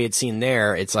last thing we had seen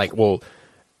there. It's like, well,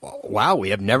 wow,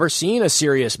 we have never seen a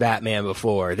serious Batman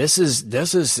before. This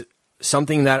is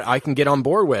something that I can get on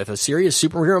board with. A serious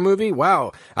superhero movie?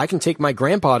 Wow, I can take my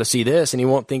grandpa to see this and he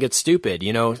won't think it's stupid,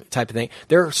 type of thing.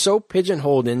 They're so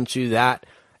pigeonholed into that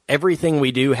everything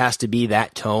we do has to be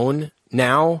that tone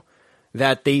now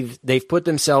that they've put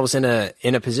themselves in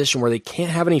a position where they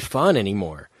can't have any fun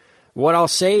anymore. What I'll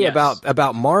say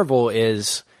about Marvel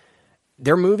is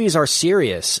their movies are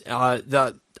serious.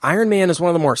 The Iron Man is one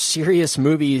of the more serious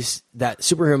movies,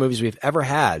 superhero movies we've ever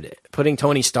had, putting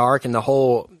Tony Stark in the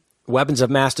whole weapons of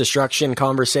mass destruction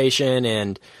conversation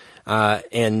and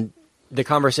the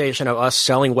conversation of us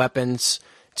selling weapons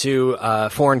to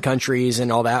foreign countries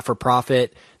and all that for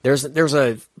profit. There's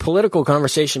a political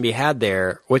conversation to be had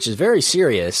there, which is very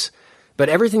serious. But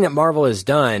everything that Marvel has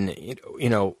done,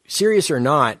 serious or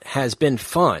not, has been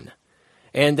fun.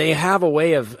 And they have a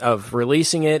way of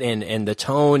releasing it and the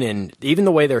tone and even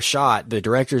the way they're shot, the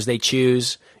directors they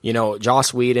choose,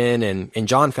 Joss Whedon and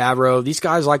Jon Favreau. These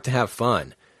guys like to have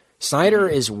fun. Snyder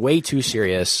is way too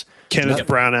serious. Kenneth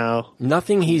Branagh.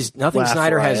 Nothing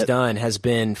Snyder has done has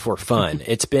been for fun.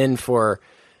 It's been for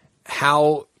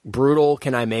how brutal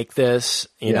can I make this?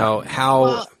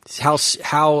 How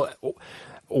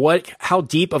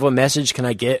deep of a message can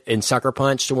I get in Sucker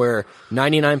Punch to where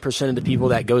 99% of the people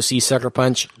that go see Sucker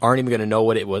Punch aren't even going to know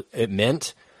what it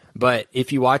meant. But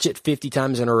if you watch it 50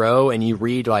 times in a row and you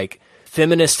read like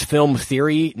feminist film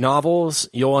theory novels,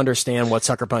 you'll understand what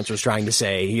Sucker Punch was trying to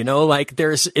say.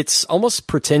 It's almost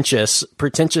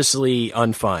pretentiously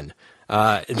unfun.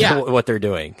 What they're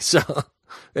doing. So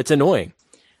it's annoying.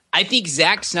 I think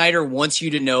Zack Snyder wants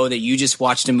you to know that you just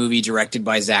watched a movie directed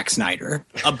by Zack Snyder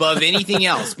above anything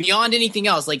else, beyond anything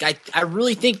else. Like, I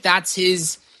really think that's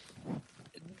his,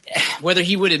 whether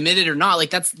he would admit it or not, like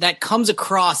that comes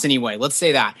across anyway. Let's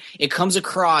say that it comes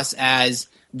across as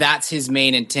that's his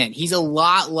main intent. He's a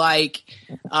lot like,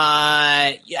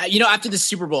 after the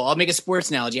Super Bowl, I'll make a sports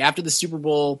analogy. After the Super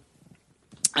Bowl,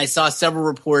 I saw several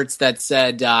reports that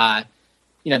said, that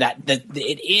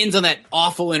it ends on that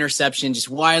awful interception. Just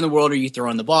why in the world are you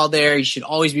throwing the ball there? You should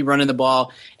always be running the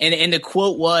ball. And the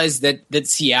quote was that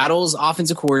Seattle's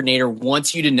offensive coordinator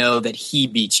wants you to know that he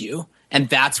beat you. And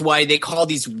that's why they call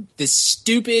this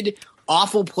stupid,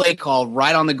 awful play call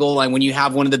right on the goal line when you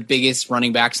have one of the biggest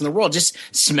running backs in the world. Just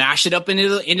smash it up into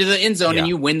the end zone and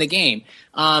you win the game.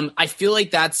 I feel like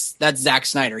that's Zack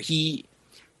Snyder.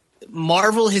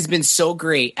 Marvel has been so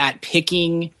great at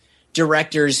picking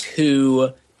directors who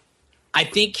I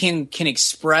think can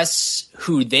express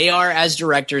who they are as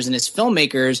directors and as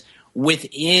filmmakers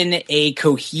within a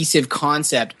cohesive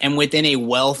concept and within a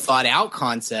well thought out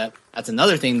concept That's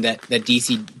another thing that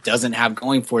DC doesn't have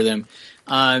going for them.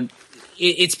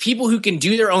 It's people who can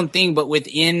do their own thing, but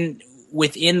within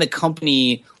the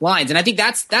company lines. And I think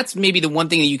that's maybe the one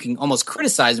thing that you can almost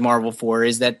criticize Marvel for,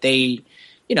 is that they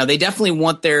they definitely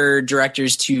want their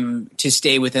directors to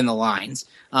stay within the lines.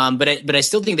 But I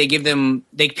still think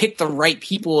they pick the right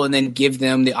people and then give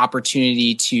them the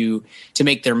opportunity to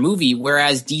make their movie.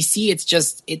 Whereas DC,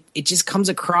 it just comes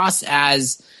across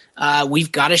as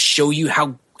we've got to show you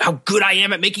how good I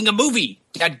am at making a movie.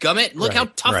 Dadgummit, look how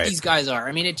tough these guys are.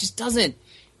 I mean, it just doesn't.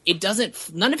 It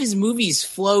doesn't. None of his movies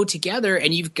flow together,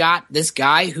 and you've got this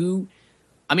guy who,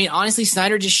 I mean, honestly,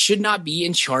 Snyder just should not be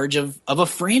in charge of a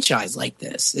franchise like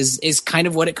this. Is kind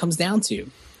of what it comes down to.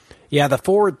 Yeah, the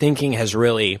forward thinking has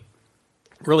really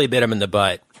bit him in the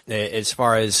butt as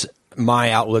far as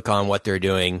my outlook on what they're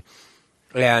doing.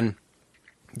 And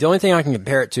the only thing I can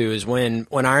compare it to is when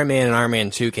Iron Man and Iron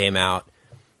Man 2 came out,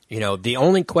 the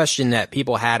only question that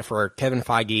people had for Kevin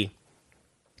Feige,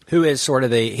 who is sort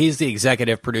of he's the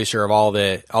executive producer of all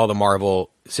the Marvel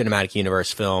Cinematic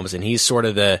Universe films, and he's sort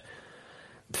of the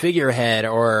figurehead,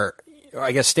 or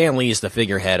I guess Stan Lee's the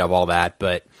figurehead of all that,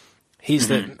 but he's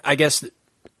the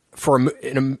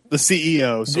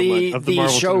CEO of the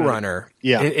Marvel showrunner.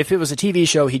 Yeah. If it was a TV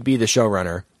show, he'd be the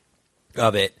showrunner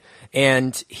of it.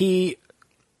 And he,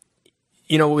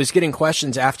 was getting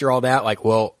questions after all that, like,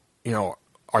 well,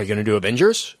 are you going to do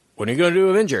Avengers? When are you going to do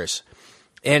Avengers?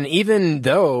 And even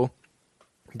though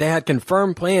they had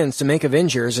confirmed plans to make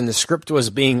Avengers and the script was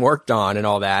being worked on and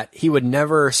all that, he would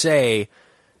never say,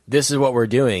 this is what we're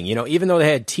doing. Even though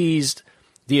they had teased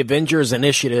the Avengers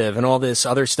Initiative and all this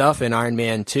other stuff in Iron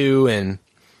Man 2 and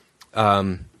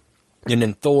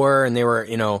in Thor, and they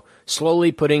were,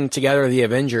 slowly putting together the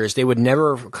Avengers, they would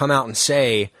never come out and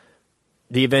say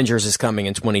the Avengers is coming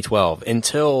in 2012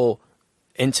 until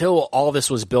all this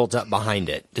was built up behind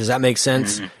it. Does that make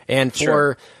sense? Mm-hmm. And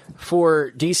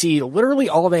for DC, literally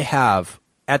all they have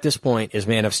at this point is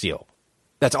Man of Steel.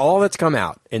 That's all that's come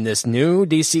out in this new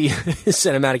DC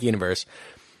cinematic universe.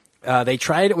 They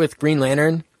tried it with Green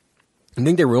Lantern. I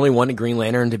think they really wanted Green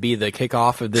Lantern to be the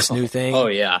kickoff of this new thing. Oh,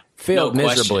 yeah. Failed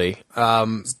miserably.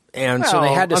 So they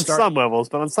had to start...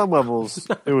 on some levels,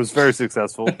 it was very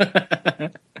successful.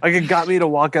 Like, it got me to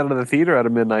walk out of the theater at a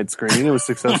midnight screening. It was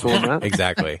successful in that.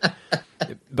 Exactly.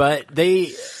 But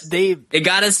it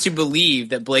got us to believe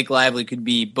that Blake Lively could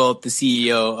be both the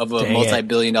CEO of a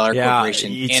multi-billion-dollar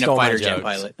corporation and a fighter jet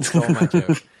pilot. Stole my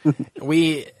joke.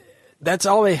 That's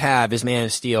all they have is Man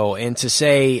of Steel, and to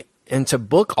say and to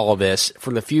book all this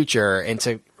for the future and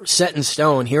to set in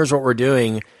stone, here's what we're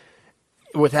doing,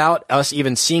 without us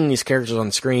even seeing these characters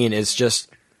on screen, is just,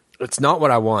 it's not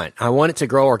what I want. I want it to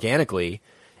grow organically,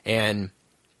 and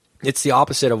it's the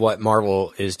opposite of what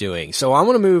Marvel is doing. So I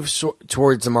want to move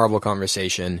towards the Marvel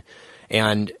conversation,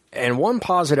 and one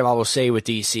positive I will say with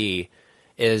DC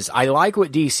is I like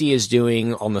what DC is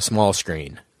doing on the small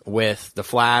screen with The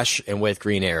Flash and with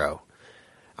Green Arrow.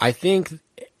 I think,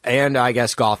 and I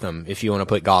guess Gotham, if you want to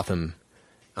put Gotham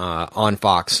on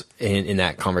Fox in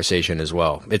that conversation as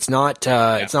well. It's not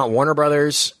Warner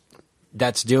Brothers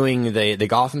that's doing the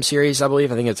Gotham series, I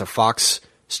believe. I think it's a Fox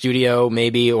studio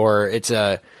maybe, or it's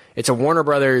a Warner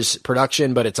Brothers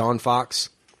production, but it's on Fox.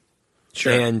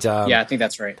 Sure. And I think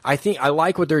that's right. I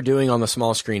like what they're doing on the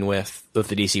small screen with the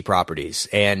DC properties,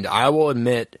 and I will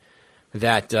admit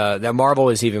that that Marvel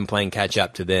is even playing catch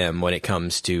up to them when it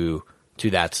comes to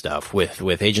that stuff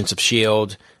with Agents of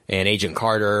S.H.I.E.L.D. and Agent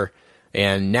Carter,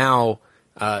 and now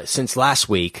since last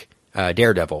week,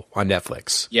 Daredevil on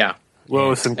Netflix. Yeah.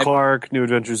 Lois and Clark, New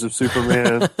Adventures of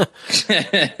Superman.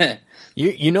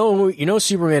 You know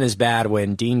Superman is bad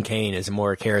when Dean Cain is a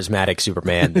more charismatic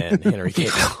Superman than Henry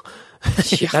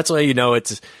Cavill. That's why you know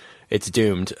it's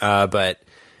doomed. But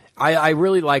I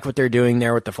really like what they're doing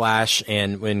there with The Flash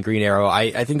and Green Arrow.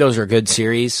 I think those are good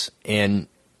series, and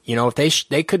if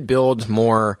they could build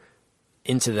more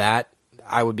into that,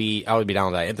 I would be down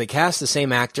with that. If they cast the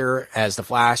same actor as The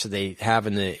Flash that they have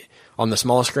on the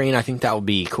small screen, I think that would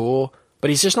be cool. But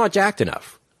he's just not jacked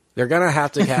enough. They're gonna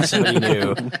have to cast somebody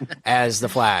new as the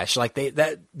Flash. Like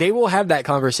they will have that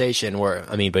conversation where,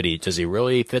 but does he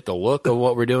really fit the look of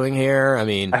what we're doing here?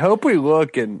 I hope we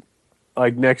look and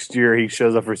like next year he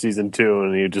shows up for season 2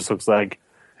 and he just looks like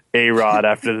A-Rod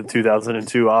after the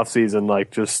 2002 offseason,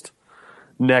 like just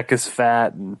neck is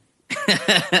fat and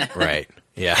right.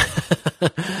 Yeah.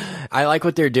 I like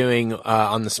what they're doing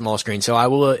on the small screen, so I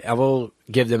will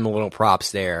give them a little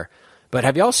props there. But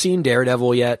have y'all seen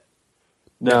Daredevil yet?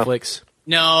 No. Netflix?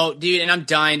 No, dude, and I'm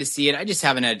dying to see it. I just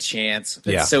haven't had a chance.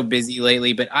 It's so busy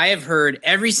lately. But I have heard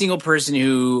every single person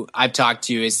who I've talked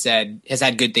to has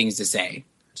had good things to say.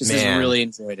 Just has really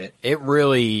enjoyed it. It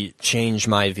really changed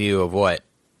my view of what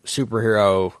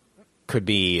superhero could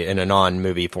be in a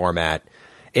non-movie format.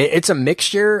 It's a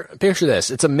mixture. Picture this.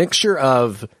 It's a mixture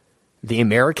of the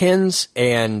Americans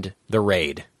and the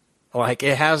Raid. Like,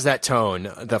 it has that tone.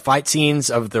 The fight scenes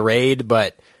of the Raid,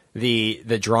 but the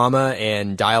drama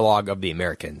and dialogue of the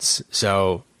Americans.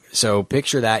 So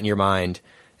picture that in your mind.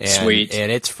 And, Sweet.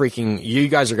 And it's freaking, you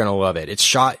guys are going to love it. It's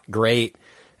shot great.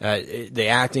 The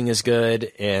acting is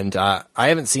good. And I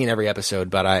haven't seen every episode,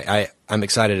 but I'm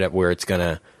excited at where it's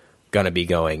going to be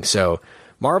going. So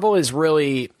Marvel is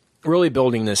really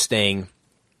building this thing,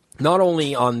 not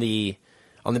only on the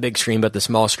big screen, but the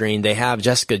small screen. They have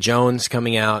Jessica Jones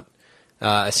coming out,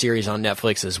 a series on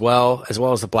Netflix as well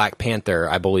as the Black Panther,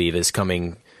 I believe, is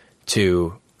coming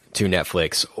to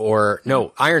Netflix. Or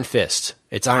no, Iron Fist.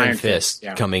 It's Iron Fist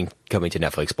coming to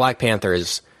Netflix. Black Panther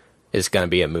is going to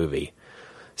be a movie. Right.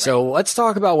 So let's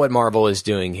talk about what Marvel is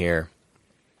doing here.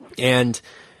 And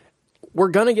we're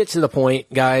going to get to the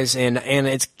point, guys, and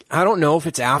it's, I don't know if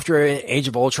it's after Age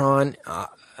of Ultron.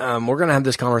 We're going to have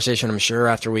this conversation, I'm sure,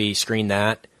 after we screen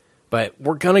that. But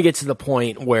we're going to get to the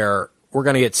point where we're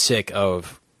going to get sick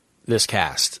of this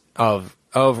cast, of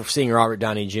seeing Robert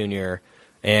Downey Jr.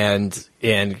 and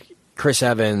Chris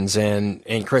Evans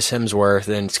and Chris Hemsworth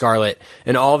and Scarlett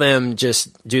and all them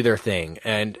just do their thing.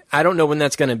 And I don't know when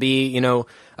that's going to be. You know,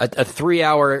 a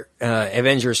 3-hour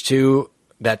Avengers 2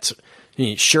 that's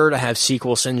sure to have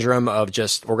sequel syndrome of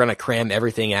just, we're going to cram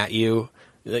everything at you,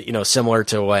 you know, similar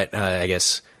to what I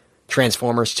guess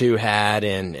Transformers 2 had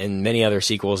and many other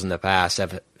sequels in the past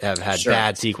have had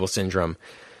bad sequel syndrome.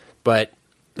 But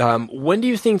when do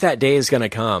you think that day is going to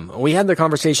come? We had the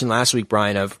conversation last week,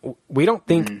 Brian, of we don't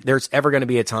think there's ever going to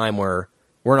be a time where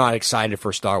we're not excited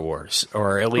for Star Wars,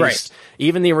 or at least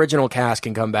even the original cast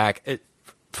can come back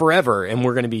forever and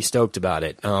we're going to be stoked about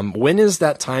it. When is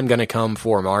that time going to come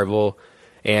for Marvel,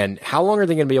 and how long are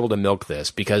they going to be able to milk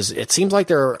this? Because it seems like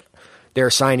they're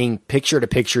signing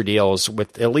picture-to-picture deals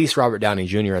with at least Robert Downey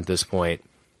Jr. at this point.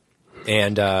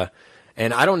 And I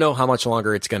don't know how much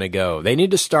longer it's going to go. They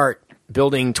need to start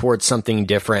building towards something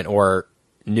different or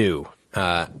new,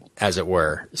 as it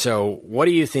were. So what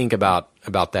do you think about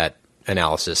that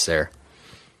analysis there?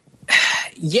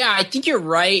 Yeah, I think you're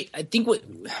right. I think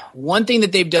one thing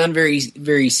that they've done very,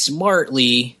 very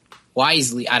smartly,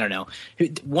 wisely, I don't know.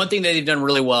 One thing that they've done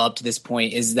really well up to this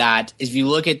point is that if you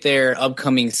look at their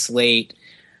upcoming slate,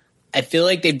 I feel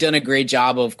like they've done a great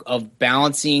job of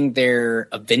balancing their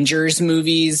Avengers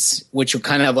movies, which will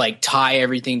kind of like tie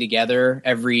everything together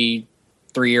every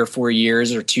 3 or 4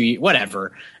 years or 2,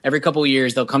 whatever. Every couple of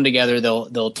years they'll come together.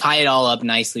 They'll tie it all up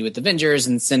nicely with Avengers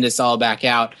and send us all back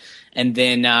out. And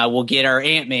then we'll get our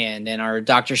Ant-Man and our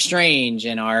Doctor Strange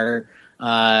and our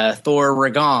Thor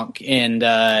Ragnarok and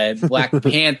Black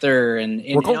Panther and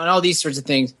all these sorts of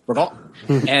things.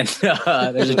 And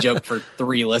there's a joke for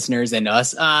 3 listeners and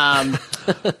us.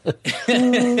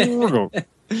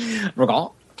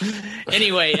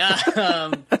 Anyway,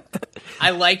 I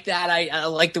like that. I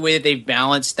like the way that they've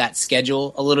balanced that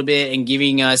schedule a little bit and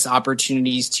giving us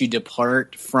opportunities to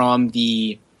depart from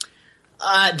the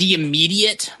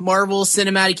immediate Marvel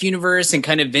Cinematic Universe and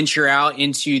kind of venture out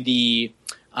into the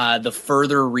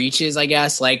further reaches, I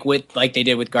guess, like they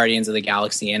did with Guardians of the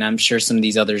Galaxy, and I'm sure some of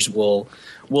these others will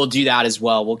do that as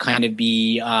well. We'll kind of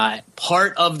be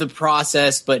part of the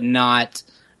process, but not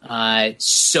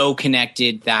so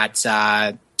connected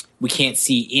that we can't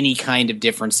see any kind of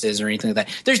differences or anything like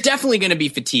that. There's definitely going to be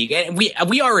fatigue, and we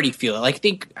already feel it. Like, I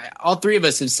think all 3 of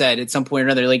us have said at some point or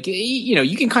another, like, you know,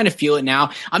 you can kind of feel it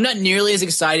now. I'm not nearly as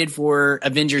excited for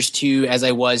Avengers 2 as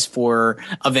I was for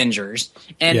Avengers,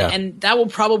 and that will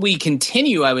probably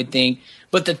continue, I would think.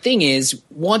 But the thing is,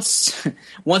 once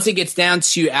it gets down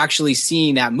to actually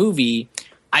seeing that movie,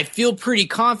 I feel pretty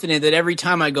confident that every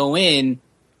time I go in,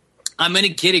 I'm going to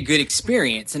get a good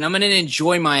experience, and I'm going to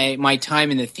enjoy my time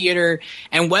in the theater.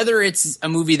 And whether it's a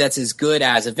movie that's as good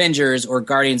as Avengers or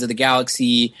Guardians of the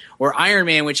Galaxy or Iron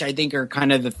Man, which I think are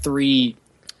kind of the 3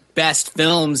 best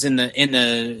films in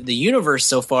the universe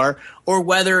so far, or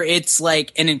whether it's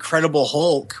like an Incredible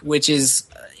Hulk, which is,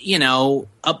 you know,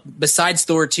 up besides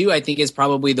Thor 2, I think is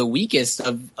probably the weakest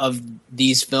of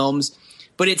these films.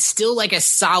 But it's still like a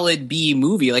solid B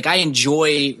movie. Like, I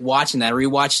enjoy watching that. I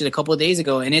rewatched it a couple of days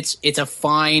ago, and it's a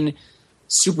fine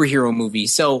superhero movie.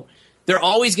 So they're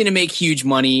always going to make huge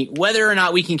money. Whether or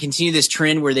not we can continue this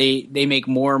trend where they make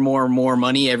more and more and more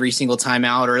money every single time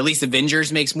out, or at least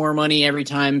Avengers makes more money every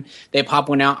time they pop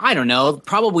one out, I don't know.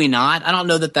 Probably not. I don't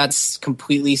know that that's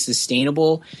completely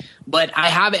sustainable. But I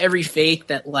have every faith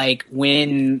that, like,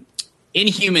 when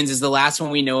Inhumans is the last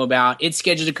one we know about. It's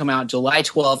scheduled to come out July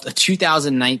 12th of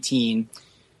 2019.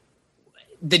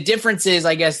 The difference is,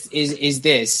 I guess, is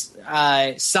this.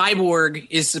 Cyborg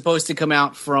is supposed to come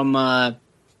out from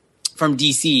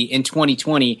DC in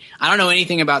 2020. I don't know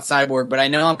anything about Cyborg, but I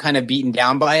know I'm kind of beaten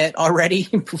down by it already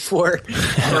before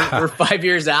we're 5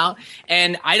 years out.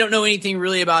 And I don't know anything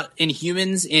really about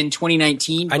Inhumans in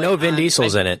 2019. I know Vin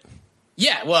Diesel's in it.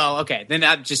 Yeah, well, okay. Then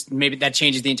maybe that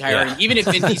changes the entire argument. Even if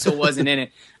Vin Diesel wasn't in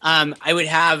it, I would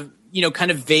have,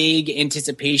 kind of vague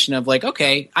anticipation of like,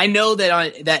 okay, I know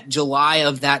that that July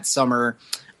of that summer,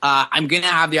 I'm going to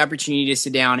have the opportunity to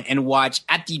sit down and watch,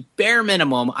 at the bare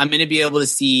minimum, I'm going to be able to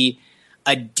see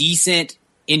a decent,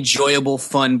 enjoyable,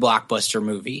 fun blockbuster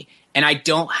movie. And I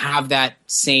don't have that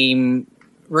same,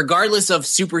 regardless of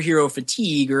superhero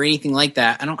fatigue or anything like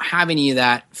that, I don't have any of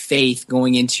that faith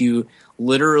going into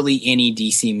literally any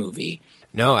DC movie.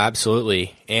 No,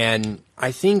 absolutely. And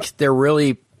I think they're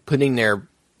really putting their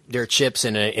chips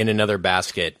in another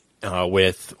basket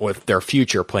with their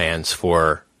future plans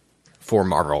for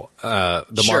Marvel, the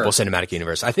Sure. Marvel Cinematic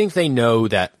Universe. I think they know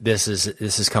that this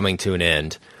is coming to an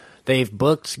end. They've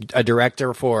booked a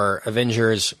director for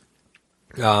Avengers,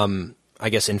 I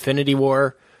guess Infinity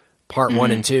War, Part 1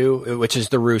 and 2, which is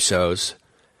the Russos.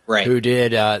 Right. Who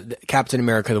did Captain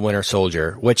America: The Winter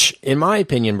Soldier, which, in my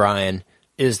opinion, Brian,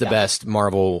 is the best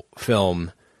Marvel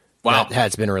film that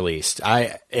has been released.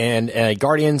 And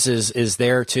Guardians is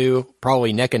there too,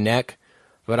 probably neck and neck.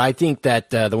 But I think that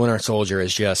The Winter Soldier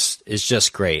is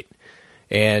just great,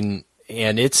 and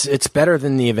it's better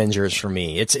than the Avengers for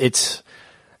me. It's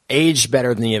aged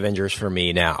better than the Avengers for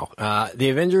me now. The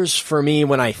Avengers for me,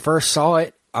 when I first saw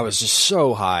it, I was just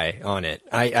so high on it.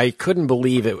 I couldn't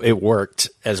believe it worked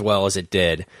as well as it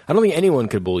did. I don't think anyone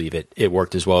could believe it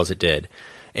worked as well as it did.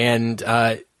 And,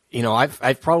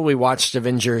 I've probably watched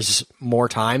Avengers more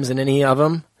times than any of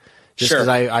them just because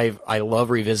I love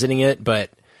revisiting it.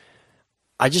 But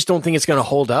I just don't think it's going to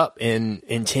hold up in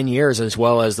 10 years as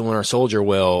well as The Winter Soldier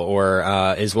will or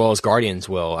as well as Guardians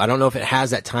will. I don't know if it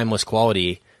has that timeless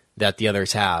quality that the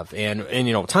others have. And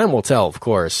time will tell, of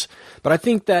course. But I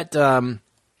think that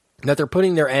that they're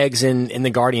putting their eggs in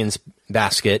the Guardians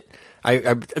basket.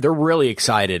 They're really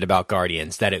excited about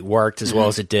Guardians, that it worked as well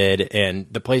as it did, and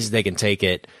the places they can take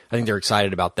it. I think they're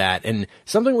excited about that. And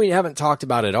something we haven't talked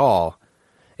about at all,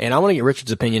 and I want to get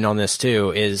Richard's opinion on this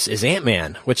too, is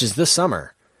Ant-Man, which is this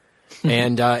summer.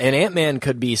 And Ant-Man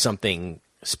could be something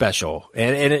special.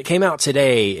 And it came out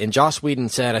today, and Joss Whedon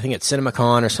said, I think at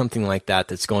CinemaCon or something like that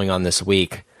that's going on this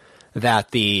week, that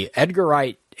the Edgar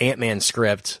Wright Ant-Man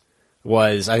script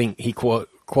was, I think he quote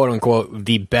unquote,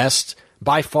 the best,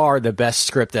 by far the best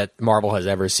script that Marvel has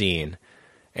ever seen.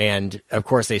 And of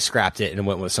course they scrapped it and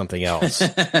went with something else.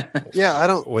 Yeah, I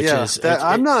don't.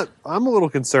 I'm a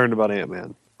little concerned about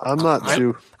Ant-Man.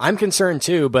 I'm concerned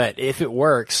too, but if it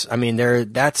works, I mean,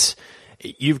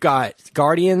 you've got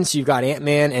Guardians, you've got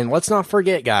Ant-Man, and let's not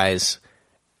forget, guys,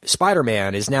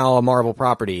 Spider-Man is now a Marvel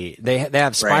property. They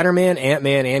have Spider-Man,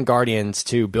 Ant-Man, and Guardians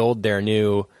to build their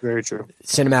new very true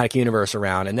cinematic universe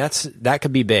around, and that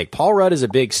could be big. Paul Rudd is a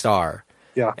big star.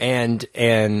 Yeah. And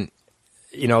the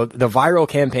viral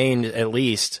campaign at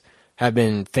least have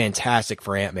been fantastic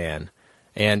for Ant-Man.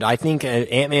 And I think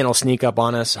Ant-Man will sneak up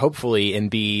on us, hopefully, and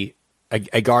be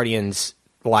a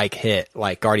Guardians-like hit,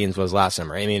 like Guardians was last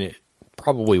summer. I mean, it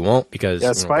probably won't because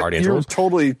Guardians you're was.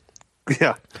 Totally.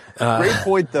 Yeah. Great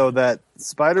point, though, that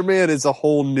Spider-Man is a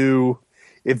whole new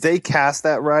 – if they cast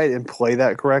that right and play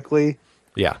that correctly,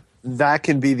 that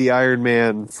can be the Iron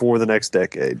Man for the next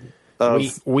decade.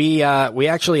 We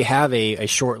actually have a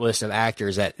short list of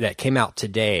actors that came out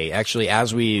today. Actually,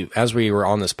 as we were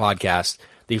on this podcast,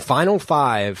 the final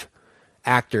 5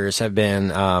 actors have been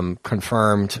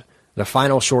confirmed. The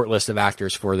final short list of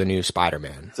actors for the new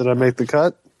Spider-Man. Did I make the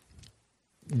cut?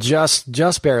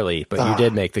 Just barely, but you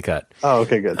did make the cut. Oh,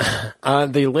 okay, good.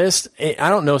 The list, I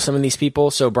don't know some of these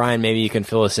people, so Brian, maybe you can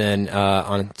fill us in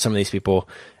on some of these people.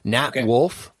 Nat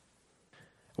Wolff.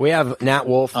 We have Nat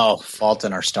Wolff. Oh, Fault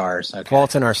in Our Stars. Okay.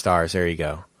 Fault in Our Stars. There you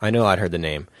go. I know I'd heard the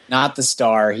name. Not the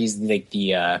star. He's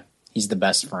he's the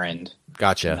best friend.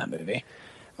 Gotcha. In that movie.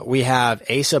 We have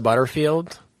Asa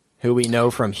Butterfield, who we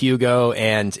know from Hugo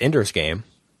and Ender's Game.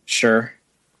 Sure.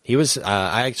 He was.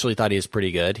 I actually thought he was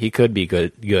pretty good. He could be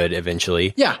good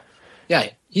eventually. Yeah.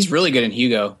 He's really good in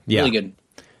Hugo. Yeah. Really good.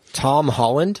 Tom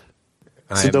Holland.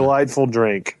 It's a delightful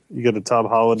drink. You get a Tom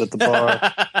Holland at the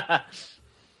bar.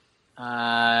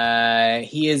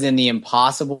 He is in The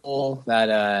Impossible,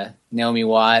 that Naomi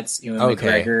Watts, Ewan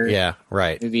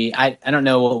McGregor movie. I don't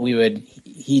know what we would.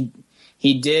 He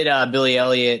did Billy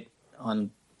Elliot on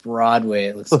Broadway.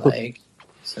 It looks like.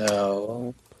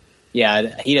 So,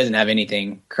 yeah, he doesn't have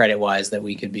anything credit-wise that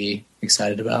we could be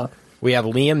excited about. We have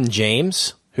Liam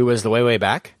James, who was the Way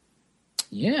Back.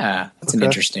 Yeah, that's an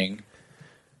interesting.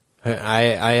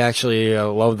 I actually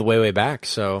love the Way Back.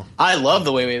 So I love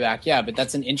the Way Back. Yeah, but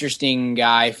that's an interesting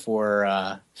guy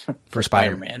for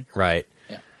Spider-Man. Right.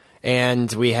 Yeah.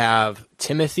 And we have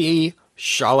Timothy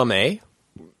Chalamet.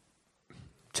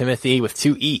 Timothy with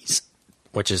 2 E's,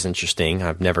 which is interesting.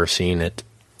 I've never seen it.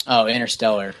 Oh,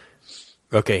 Interstellar.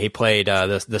 Okay, he played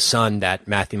the son that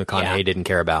Matthew McConaughey didn't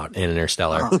care about in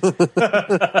Interstellar.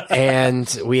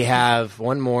 And we have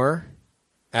one more.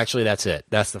 Actually, that's it.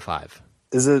 That's the 5.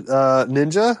 Is it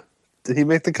Ninja? Did he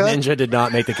make the cut? Ninja did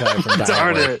not make the cut from Die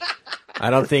Darn Hard. it. I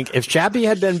don't think if Chappie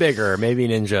had been bigger, maybe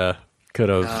Ninja could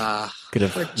have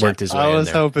worked his way. I was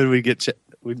in there. hoping we'd get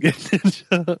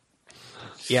Ninja.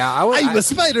 Yeah, I'm a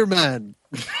Spider-Man.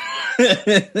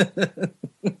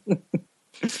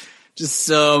 Just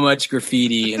so much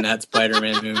graffiti in that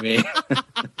Spider-Man movie.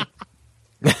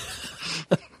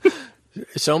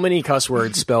 So many cuss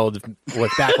words spelled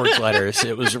with backwards letters.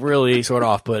 It was really sort of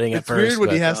off-putting at It's first. weird when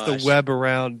but he has to web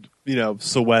around,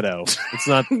 Soweto. It's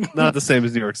not the same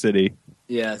as New York City.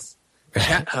 Yes.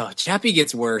 Chappie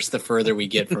gets worse the further we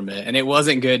get from it, and it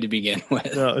wasn't good to begin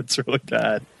with. No, it's really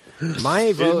bad.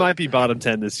 My vote, It might be bottom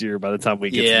 10 this year by the time we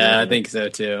get to the Yeah, I end. think so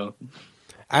too.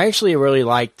 I actually really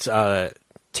liked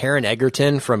Taron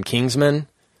Egerton from Kingsman. I'm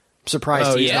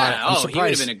surprised he's not. I'm he would have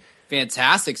surprised. been a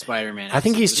fantastic Spider-Man. I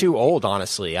think he's too old,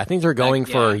 honestly. I think they're going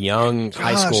for young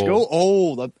high Gosh, school. go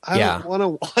old. I Yeah. don't want to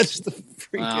watch the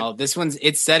freaking... Well, this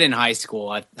it's set in high school.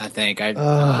 I think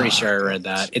I'm pretty sure I read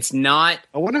that. It's not.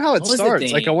 I wonder how it What was the starts.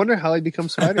 thing? Like, I wonder how he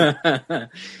becomes Spider-Man.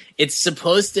 It's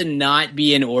supposed to not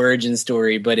be an origin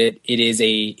story, but it is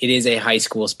a high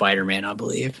school Spider-Man, I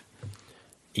believe.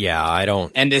 Yeah, I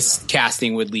don't. And this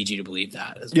casting would lead you to believe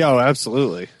that as well. Yeah, oh,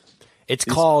 absolutely. It's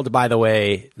called, by the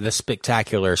way, The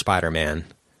Spectacular Spider-Man,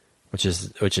 which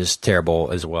is terrible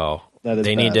as well. That is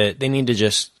they bad. need to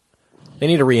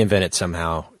reinvent it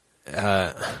somehow.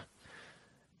 I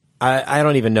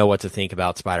don't even know what to think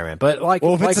about Spider-Man, but Well,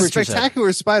 if like it's a Richard said,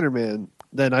 spectacular Spider-Man,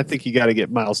 then I think you got to get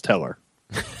Miles Teller.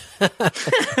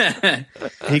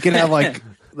 He can have like,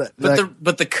 But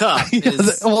the cup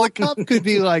is the cup could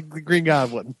be like the Green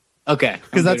Goblin okay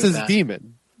because that's his that.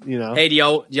 demon. Hey, do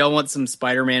y'all want some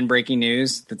Spider-Man breaking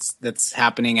news that's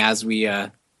happening as we?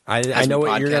 I know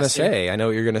what you're going to say. I know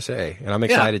what you're going to say, and I'm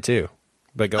excited too.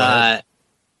 But go ahead.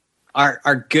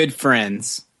 Our good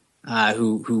friends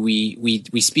who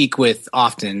we speak with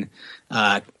often,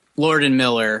 Lord and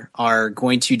Miller, are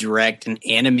going to direct an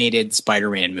animated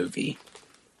Spider-Man movie.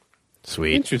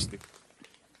 Sweet. Interesting.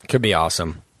 Could be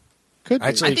awesome. Could be.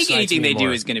 Actually, I think excites anything me they do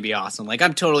more. is going to be awesome. Like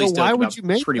I'm totally So stoked why would about you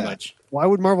make pretty that? much. Why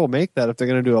would Marvel make that if they're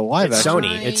going to do a live It's action?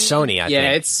 Sony. It's Sony. I Yeah,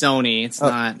 think. it's Sony. It's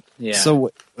not. Yeah.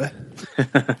 So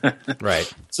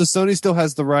Right. So Sony still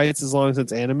has the rights as long as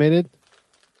it's animated.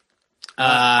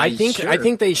 I think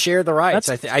sure. they share the rights.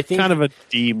 That's I think Kind of a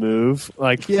D move.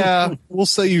 Like, yeah, we'll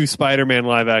sell you Spider-Man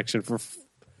live action for.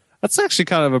 That's actually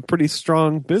kind of a pretty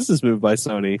strong business move by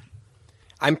Sony.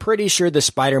 I'm pretty sure the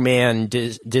Spider-Man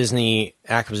Disney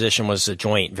acquisition was a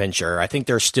joint venture. I think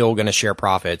they're still going to share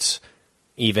profits,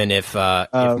 even if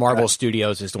Marvel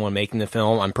Studios is the one making the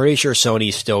film. I'm pretty sure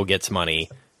Sony still gets money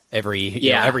every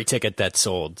ticket that's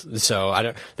sold.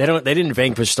 So they didn't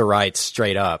vanquish the rights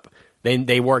straight up.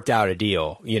 They worked out a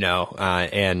deal,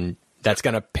 and that's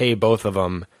going to pay both of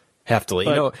them heftily.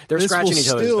 But They're this scratching will each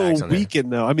other's still backs on that. weaken,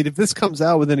 though. I mean, if this comes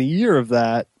out within a year of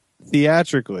that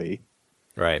theatrically,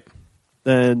 Right.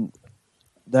 then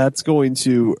that's going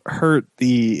to hurt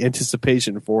the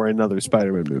anticipation for another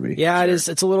Spider-Man movie. Yeah, it is.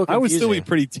 It's a little I would confusing. still be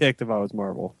pretty ticked if I was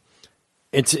Marvel.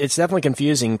 It's definitely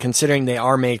confusing considering they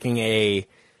are making a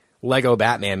Lego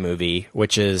Batman movie,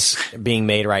 which is being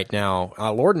made right now.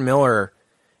 Lord and Miller,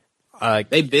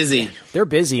 they busy. they're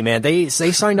busy, man. They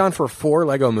signed on for 4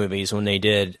 Lego movies when they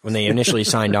initially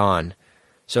signed on.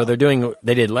 So they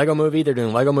did Lego Movie, they're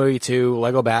doing Lego Movie 2,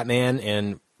 Lego Batman,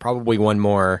 and probably one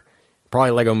more,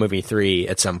 probably Lego Movie 3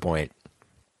 at some point.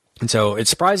 And so it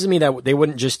surprises me that they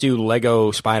wouldn't just do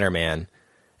Lego Spider-Man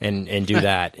and do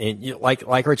that. And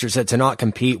like Richard said, to not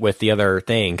compete with the other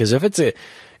thing, because if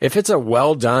it's a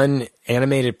well done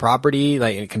animated property,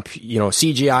 like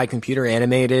CGI computer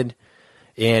animated,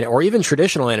 or even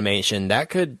traditional animation, that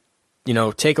could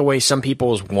take away some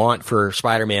people's want for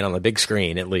Spider-Man on the big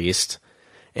screen at least,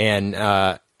 and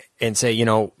say,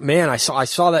 man, I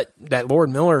saw that Lord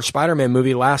Miller Spider-Man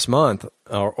movie last month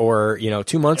or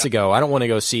 2 months ago. I don't want to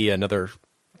go see another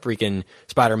freaking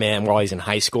Spider-Man while he's in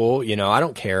high school. I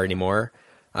don't care anymore.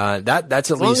 That's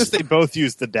at as long least as they both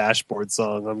use the Dashboard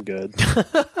song, I'm good.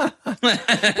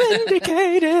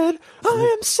 vindicated.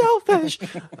 I am selfish.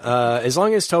 As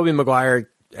long as Tobey Maguire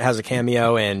has a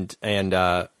cameo and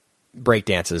break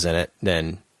dances in it,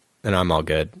 then I'm all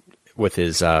good with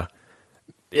his.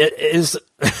 It is.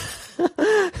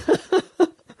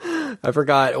 I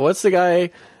forgot what's the guy.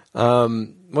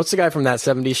 What's the guy from that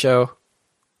 '70s show?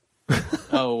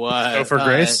 Topher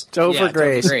Grace. Topher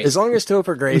Grace. As long as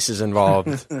Topher Grace is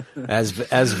involved as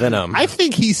Venom, I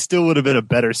think he still would have been a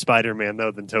better Spider-Man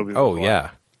though than Tobey Maguire. Oh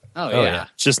yeah. Oh yeah.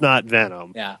 Just not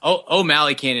Venom. Yeah.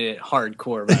 O'Malley candidate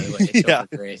hardcore, by the way. Yeah.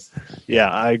 Topher Grace. Yeah,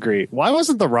 I agree. Why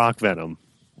wasn't The Rock Venom?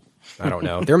 I don't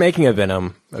know. They're making a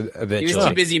Venom eventually. He was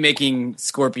too busy making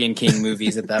Scorpion King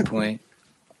movies at that point.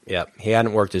 Yep, he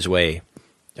hadn't worked his way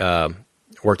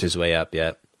up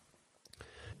yet.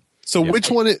 So which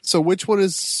one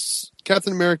is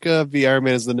Captain America v Iron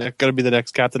Man is going to be the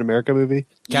next Captain America movie?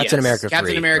 Captain America 3.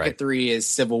 Captain America right. 3 is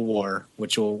Civil War,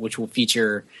 which will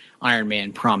feature Iron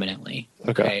Man prominently.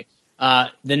 Okay.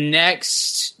 The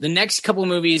next couple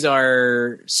movies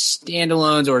are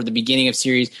standalones or the beginning of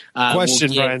series.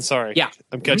 Question, Brian. Sorry. Yeah.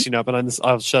 I'm catching up, and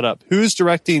I'll shut up. Who's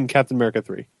directing Captain America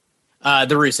 3?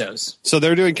 The Russos. So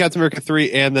they're doing Captain America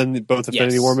 3 and then both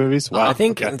Infinity War movies? Wow. I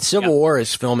think okay. Civil War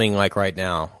is filming like right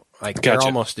now. Like they're Gotcha.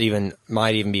 almost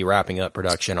might even be wrapping up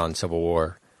production on Civil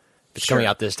War. It's coming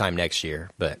out this time next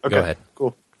year, but Okay. go ahead.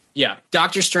 Cool. Yeah.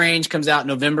 Doctor Strange comes out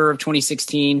November of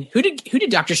 2016. Who did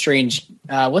Doctor Strange?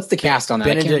 What's the cast on that?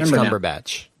 Benedict I can't remember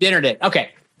Cumberbatch. Benedict. Okay.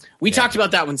 We talked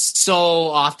about that one so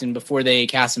often before they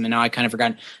cast him, and now I kind of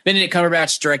forgotten. Benedict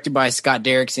Cumberbatch, directed by Scott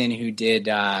Derrickson, who did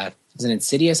was it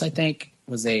Insidious, I think?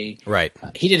 Right.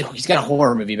 He's got a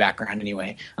horror movie background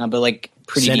anyway, but like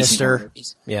pretty decent Sinister. horror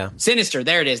movies. Yeah. Sinister,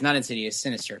 there it is, not Insidious,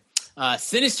 Sinister.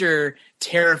 Sinister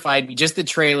terrified me. Just the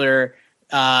trailer,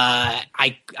 I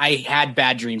had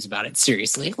bad dreams about it.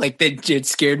 Seriously, like it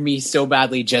scared me so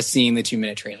badly just seeing the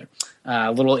 2-minute trailer.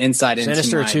 A little insight into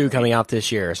Sinister 2 coming out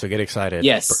this year, so get excited.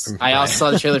 Yes, I also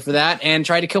saw the trailer for that and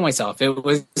tried to kill myself. It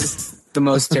was the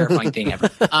most terrifying thing ever.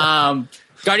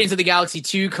 Guardians of the Galaxy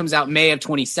 2 comes out May of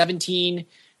 2017.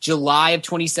 July of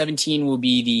 2017 will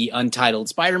be the untitled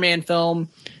Spider-Man film.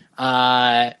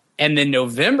 And then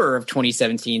November of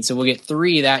 2017, so we'll get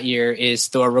 3 that year, is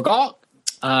Thor Ragnarok.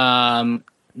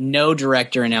 No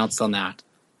director announced on that.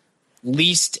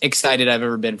 Least excited I've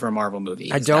ever been for a Marvel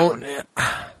movie.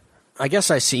 I guess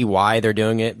I see why they're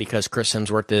doing it, because Chris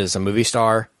Hemsworth is a movie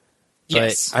star.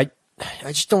 Yes. But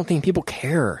I just don't think people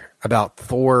care about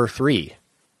Thor 3.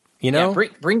 You know? Yeah,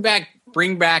 bring back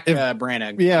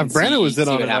Branagh. Yeah, if Branagh was in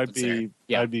on what it, happens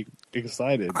there. I'd be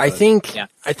excited. I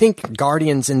but- think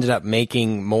Guardians ended up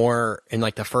making more in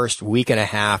like the first week and a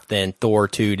half than Thor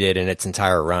 2 did in its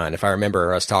entire run, if I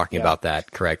remember us talking about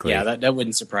that correctly. Yeah, that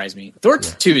wouldn't surprise me. Thor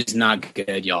 2 is not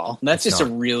good, y'all. That's just a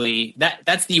really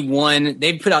that's the one.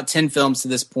 They've put out 10 films to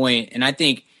this point, and I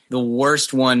think the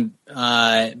worst one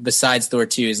besides Thor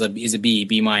 2 is a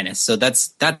B minus. So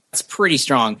that's pretty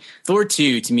strong. Thor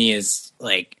 2 to me is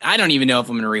like, I don't even know if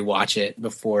I'm going to rewatch it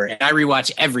before. And I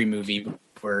rewatch every movie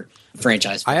for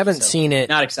franchise. I haven't seen it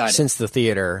not excited. since the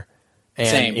theater.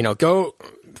 And, Same. Go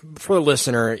for the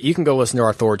listener, you can go listen to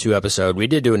our Thor 2 episode. We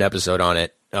did do an episode on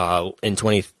it in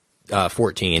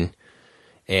 2014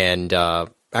 and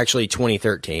actually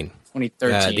 2013.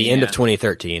 2013. The end of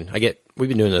 2013. We've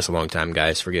been doing this a long time,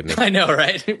 guys. Forgive me. I know,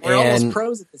 right? We're almost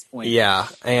pros at this point. Yeah.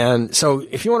 And so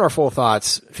if you want our full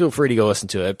thoughts, feel free to go listen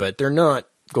to it, but they're not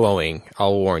glowing.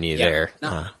 I'll warn you there.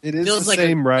 No. It is Feels the like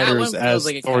same writers that one as feels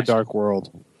like a Thor cash. Dark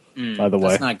World, by the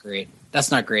way. That's not great.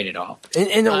 That's not great at all.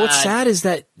 And what's sad is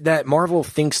that Marvel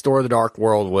thinks Thor the Dark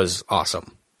World was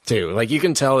awesome, too. Like, you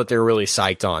can tell that they're really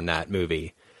psyched on that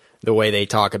movie, the way they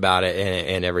talk about it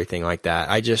and everything like that.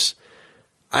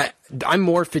 I'm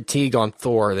more fatigued on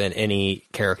Thor than any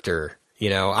character. You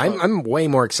know, I'm way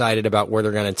more excited about where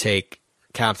they're going to take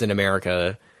Captain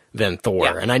America than Thor.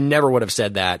 Yeah. And I never would have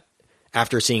said that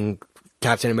after seeing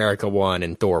Captain America 1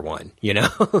 and Thor 1, you know?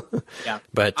 Yeah.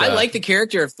 But I like the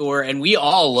character of Thor, and we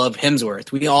all love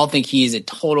Hemsworth. We all think he's a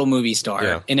total movie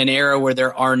star in an era where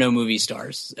there are no movie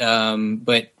stars.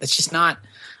 But it's just not.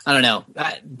 I don't know.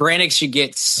 Branagh should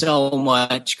get so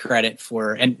much credit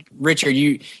for, and Richard,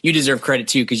 you deserve credit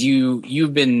too, because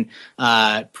you've been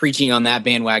preaching on that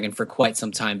bandwagon for quite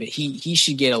some time. But he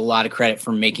should get a lot of credit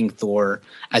for making Thor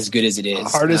as good as it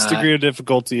is. Hardest degree of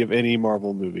difficulty of any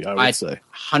Marvel movie, I would say.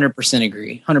 100%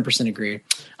 agree. 100% agree.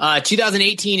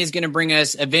 2018 is going to bring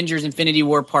us Avengers: Infinity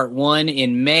War Part 1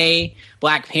 in May,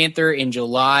 Black Panther in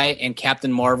July, and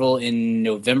Captain Marvel in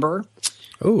November.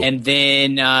 Ooh. And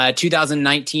then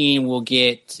 2019 we'll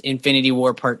get Infinity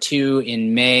War Part 2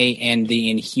 in May and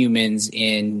the Inhumans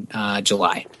in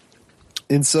July.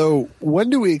 And so, when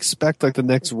do we expect like the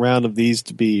next round of these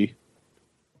to be?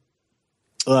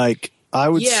 Like, I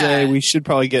would say we should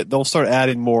probably they'll start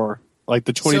adding more. Like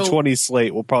the 2020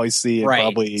 slate, we'll probably see in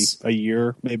probably a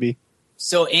year, maybe.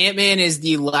 So Ant-Man is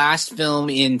the last film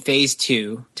in Phase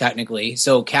 2, technically.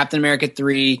 So Captain America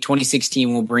 3,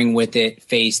 2016 will bring with it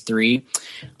Phase 3.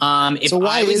 So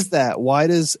why is that? Why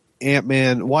does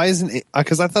Ant-Man? Why isn't?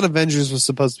 Because I thought Avengers was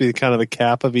supposed to be kind of the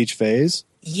cap of each phase.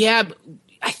 Yeah,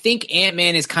 I think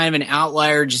Ant-Man is kind of an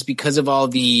outlier just because of all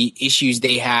the issues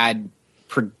they had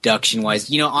production-wise.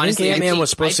 You know, honestly, Ant-Man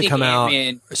was supposed to come out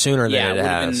sooner than it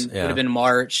has. Would have been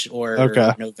March or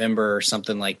November or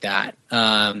something like that.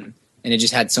 And it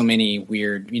just had so many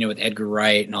weird, with Edgar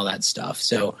Wright and all that stuff.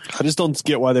 So I just don't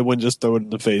get why they wouldn't just throw it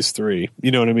into Phase 3.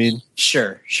 You know what I mean?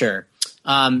 Sure.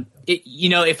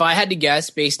 If I had to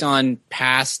guess based on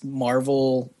past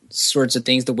Marvel sorts of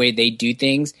things, the way they do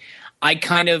things, I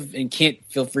kind of, and Kent,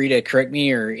 feel free to correct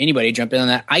me or anybody jump in on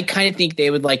that. I kind of think they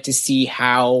would like to see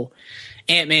how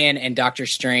Ant-Man and Doctor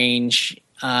Strange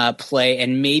play,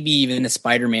 and maybe even the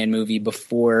Spider-Man movie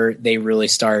before they really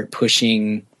start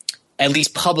pushing, at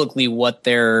least publicly, what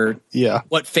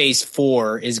Phase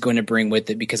 4 is going to bring with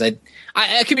it. Because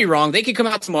I could be wrong. They could come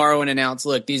out tomorrow and announce,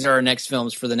 look, these are our next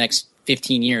films for the next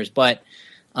 15 years. But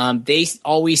they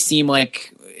always seem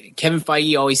like Kevin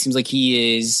Feige always seems like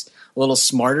he is a little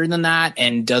smarter than that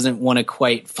and doesn't want to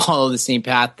quite follow the same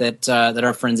path that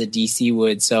our friends at DC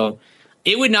would. So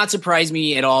it would not surprise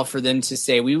me at all for them to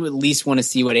say we would at least want to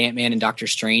see what Ant-Man and Doctor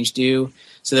Strange do,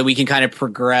 so that we can kind of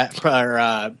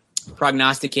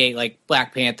prognosticate like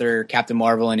Black Panther, Captain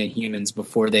Marvel, and Inhumans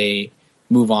before they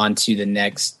move on to the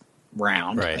next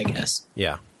round. Right. I guess.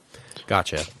 Yeah,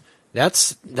 gotcha.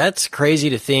 That's crazy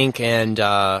to think, and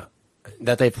that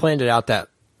they planned it out that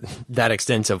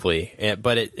extensively.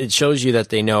 But it shows you that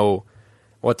they know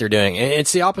what they're doing, and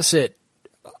it's the opposite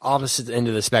end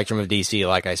of the spectrum of DC.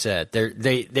 Like I said,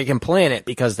 they can plan it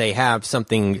because they have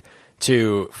something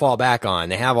to fall back on.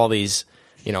 They have all these,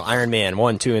 Iron Man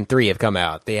 1, 2, and 3 have come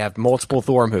out. They have multiple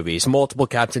Thor movies, multiple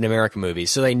Captain America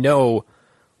movies, so they know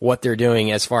what they're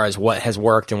doing as far as what has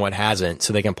worked and what hasn't,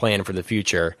 so they can plan for the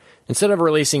future. Instead of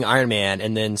releasing Iron Man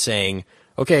and then saying,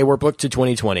 okay, we're booked to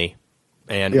 2020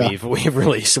 and we've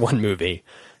released one movie.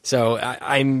 So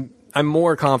I'm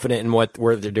more confident in what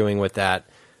they're doing with that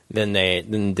than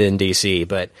DC.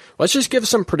 But let's just give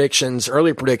some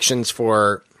early predictions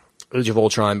for Age of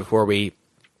Ultron before we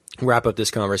wrap up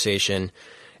this conversation.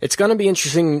 It's going to be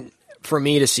interesting for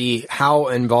me to see how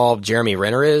involved Jeremy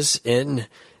Renner is in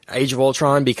Age of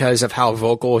Ultron, because of how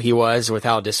vocal he was with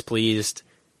how displeased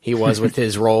he was with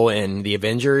his role in the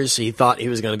Avengers. He thought he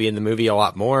was going to be in the movie a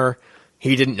lot more.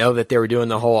 He didn't know that they were doing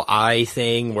the whole eye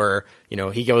thing where,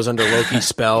 he goes under Loki's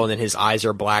spell and then his eyes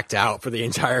are blacked out for the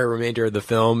entire remainder of the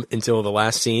film until the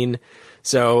last scene.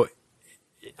 So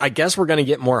I guess we're going to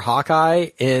get more Hawkeye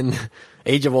in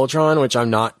Age of Ultron, which I'm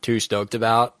not too stoked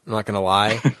about. I'm not going to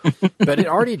lie. But it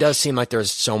already does seem like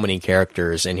there's so many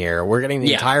characters in here. We're getting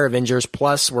the entire Avengers,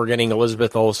 plus we're getting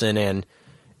Elizabeth Olsen and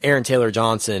Aaron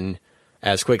Taylor-Johnson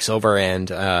as Quicksilver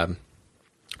and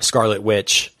Scarlet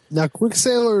Witch. Now,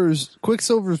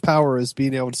 Quicksilver's power is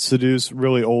being able to seduce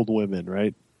really old women,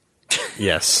 right?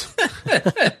 Yes.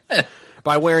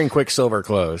 By wearing Quicksilver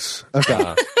clothes.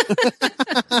 Okay.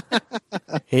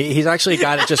 He's actually a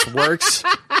guy that just works.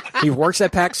 He works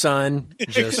at PacSun.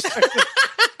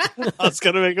 I was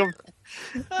gonna make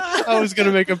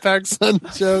a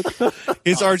PacSun joke.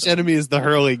 His arch enemy is the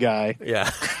Hurley guy. Yeah.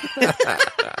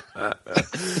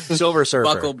 Silver Surfer.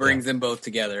 Buckle brings them both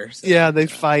together. So. Yeah, they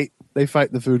fight. They fight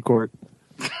in the food court.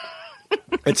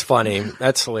 It's funny.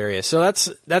 That's hilarious. So that's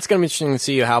going to be interesting to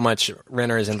see how much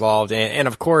Renner is involved, and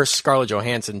of course Scarlett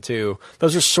Johansson too.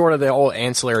 Those are sort of the old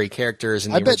ancillary characters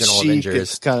in the original Avengers. I bet she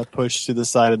gets kind of pushed to the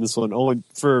side in this one, only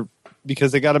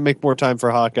because they got to make more time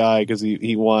for Hawkeye because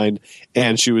he whined,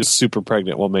 and she was super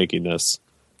pregnant while making this.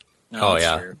 Oh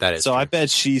yeah, true. That is. So true. I bet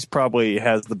she's probably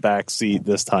has the back seat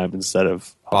this time instead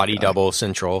of body Hawkeye. double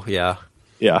central. Yeah,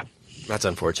 that's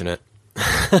unfortunate.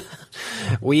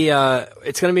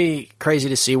 It's going to be crazy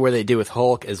to see where they do with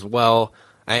Hulk as well.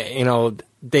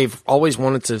 They've always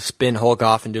wanted to spin Hulk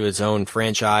off into his own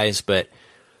franchise, but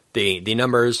the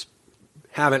numbers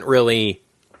haven't really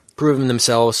proven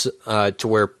themselves to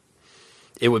where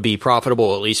it would be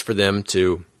profitable, at least for them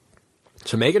to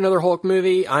make another Hulk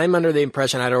movie. I'm under the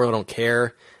impression I really don't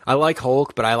care. I like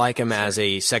Hulk, but I like him as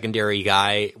a secondary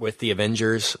guy with the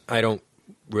Avengers. I don't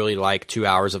really like 2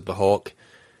 hours of the Hulk.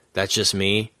 That's just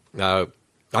me. I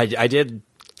did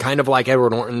kind of like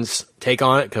Edward Norton's take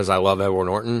on it, because I love Edward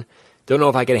Norton. Don't know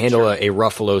if I can handle a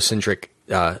Ruffalo-centric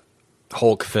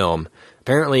Hulk film.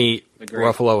 Apparently,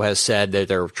 Ruffalo has said that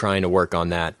they're trying to work on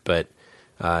that, but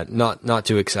not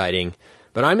too exciting.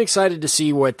 But I'm excited to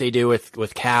see what they do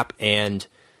with Cap and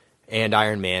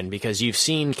Iron Man, because you've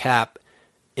seen Cap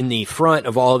in the front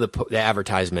of all the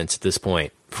advertisements at this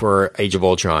point for Age of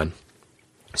Ultron.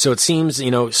 So it seems,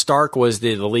 Stark was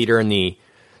the leader in the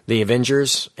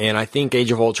Avengers, and I think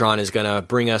Age of Ultron is going to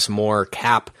bring us more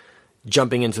Cap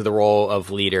jumping into the role of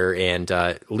leader and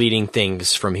leading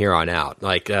things from here on out.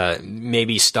 Like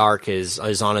maybe Stark is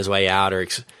on his way out or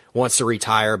wants to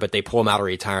retire, but they pull him out of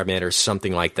retirement or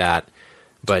something like that.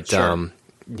 But Sure.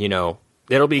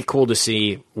 It'll be cool to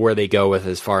see where they go with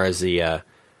as far as the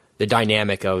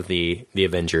dynamic of the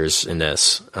Avengers in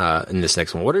this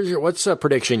next one. What's a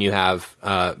prediction you have,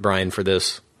 Brian, for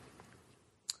this?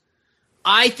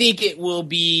 I think it will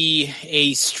be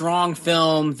a strong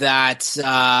film that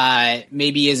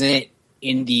maybe isn't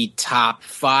in the top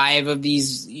 5 of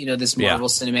these, this Marvel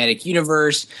Cinematic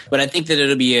Universe, but I think that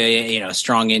it'll be a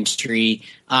strong entry.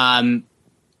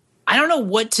 I don't know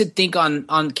what to think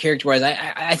on character-wise.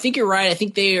 I think you're right. I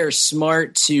think they are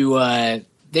smart to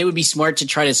they would be smart to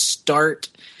try to start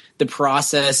the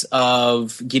process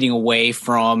of getting away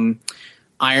from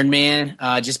Iron Man,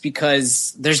 just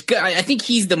because I think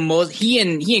he's the most. He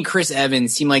and Chris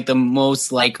Evans seem like the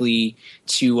most likely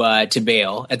to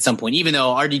bail at some point. Even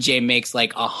though RDJ makes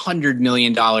like $100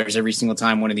 million every single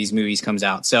time one of these movies comes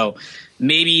out, so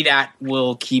maybe that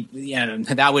will keep.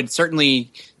 That would certainly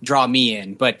draw me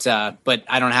in, but I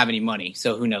don't have any money,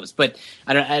 so who knows? But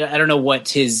I don't know what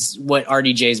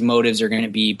RDJ's motives are going to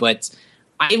be, but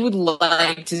I would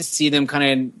like to see them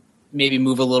kind of maybe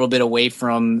move a little bit away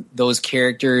from those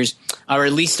characters, or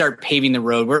at least start paving the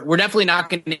road. We're definitely not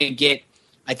going to get,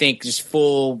 I think, just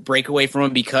full breakaway from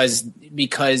him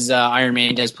because Iron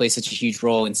Man does play such a huge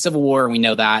role in Civil War, and we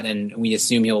know that, and we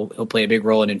assume he'll play a big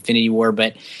role in Infinity War.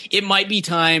 But it might be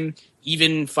time,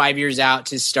 even 5 years out,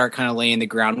 to start kind of laying the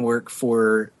groundwork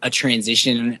for a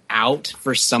transition out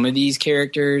for some of these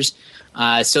characters,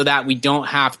 so that we don't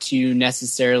have to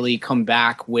necessarily come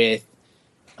back with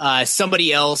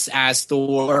somebody else as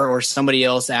Thor or somebody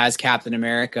else as Captain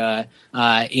America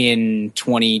in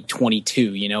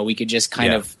 2022. We could just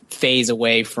kind of phase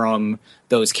away from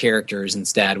those characters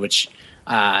instead, which,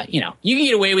 you can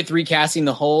get away with recasting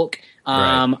the Hulk.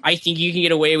 Right. I think you can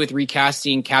get away with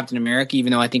recasting Captain America,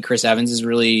 even though I think Chris Evans is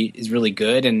really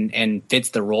good and fits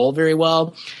the role very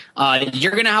well.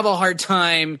 You're going to have a hard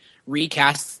time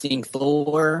recasting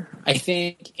Thor, I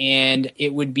think, and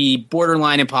it would be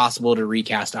borderline impossible to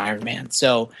recast Iron Man.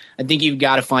 So I think you've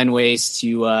got to find ways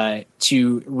to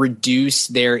reduce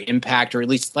their impact, or at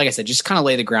least, like I said, just kind of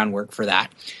lay the groundwork for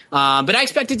that. But I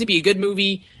expect it to be a good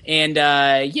movie, and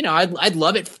I'd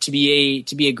love it to be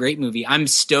a great movie. I'm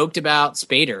stoked about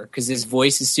Spader because his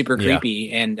voice is super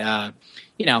creepy, and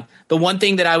the one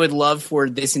thing that I would love for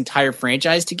this entire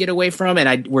franchise to get away from,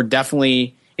 and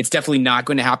it's definitely not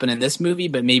going to happen in this movie,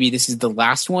 but maybe this is the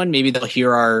last one. Maybe they'll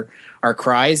hear our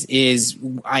cries. Is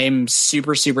I am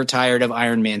super, super tired of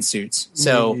Iron Man suits.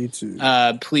 So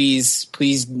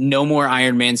please, no more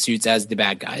Iron Man suits as the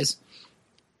bad guys.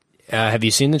 Have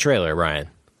you seen the trailer, Ryan?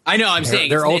 I know. I'm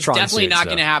saying they're it's Ultron definitely suits, not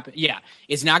going to happen. Yeah,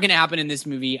 it's not going to happen in this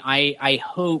movie. I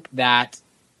hope that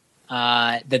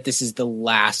this is the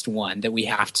last one that we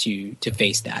have to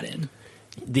face that in.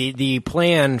 The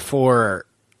plan for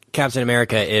Captain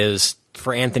America is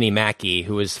for Anthony Mackie,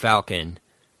 who is Falcon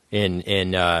in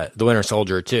The Winter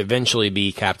Soldier, to eventually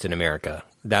be Captain America.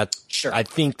 Sure. I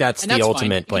think that's the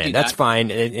ultimate plan. That's fine,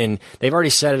 and they've already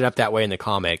set it up that way in the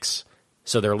comics,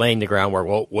 so they're laying the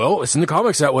groundwork. Well, it's in the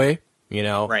comics that way,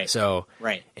 Right. So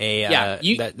right.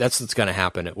 That's what's going to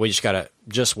happen. We just got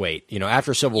to wait.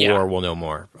 After Civil War, we'll know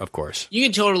more. Of course, you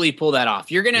can totally pull that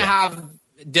off. You're going to have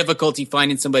difficulty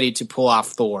finding somebody to pull off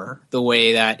Thor the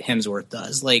way that Hemsworth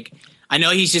does. Like, I know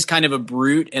he's just kind of a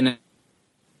brute and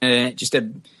just a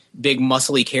big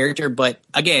muscly character, but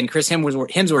again, Chris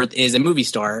Hemsworth is a movie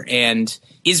star and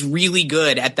is really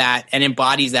good at that and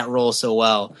embodies that role so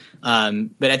well.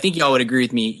 But I think y'all would agree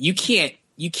with me. You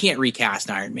can't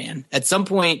recast Iron Man. At some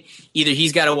point, either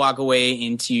he's got to walk away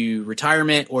into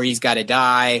retirement, or he's got to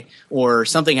die, or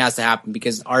something has to happen,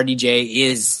 because RDJ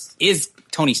is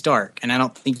Tony Stark, and I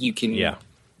don't think you can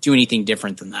do anything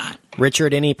different than that.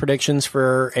 Richard, any predictions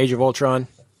for Age of Ultron?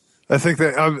 I think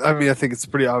I think it's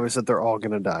pretty obvious that they're all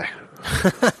going to die.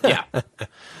 Yeah.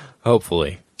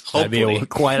 Hopefully. That'd be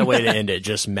quite a way to end it.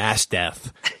 Just mass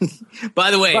death.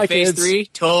 By the way, Bye, phase kids. 3,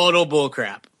 total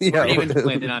bullcrap. Yeah. We're not even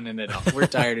planning on it at all. We're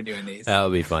tired of doing these. That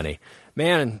would be funny.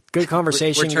 Man, good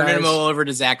conversation, We're turning guys. them all over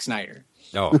to Zack Snyder.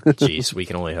 Oh, jeez, we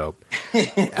can only hope.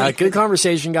 Good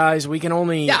conversation, guys. We can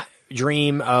only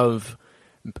dream of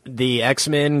the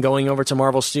X-Men going over to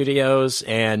Marvel Studios,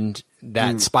 and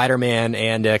that Spider-Man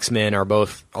and X-Men are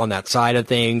both on that side of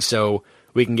things, so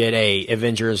we can get a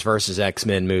Avengers versus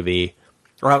X-Men movie.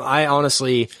 I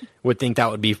honestly would think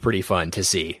that would be pretty fun to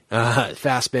see.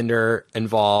 Fassbender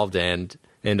involved and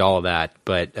all of that,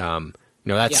 but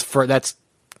that's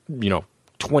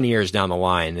 20 years down the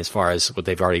line as far as what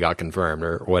they've already got confirmed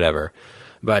or whatever.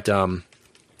 But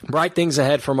bright things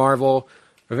ahead for Marvel.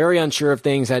 We're very unsure of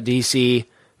things at DC,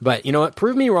 but you know what?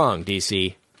 Prove me wrong,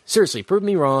 DC. Seriously, prove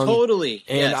me wrong. Totally.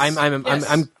 And yes.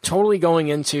 I'm totally going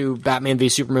into Batman v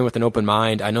Superman with an open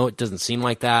mind. I know it doesn't seem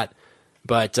like that,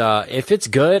 but if it's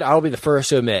good, I'll be the first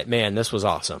to admit, man, this was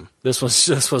awesome. This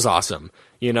was awesome.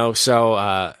 So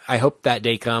I hope that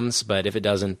day comes, but if it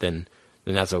doesn't, then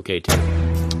that's okay too.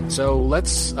 So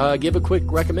let's give a quick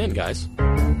recommend, guys.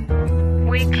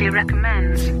 Weekly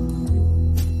recommends.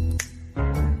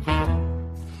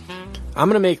 I'm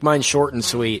going to make mine short and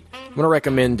sweet. I'm going to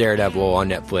recommend Daredevil on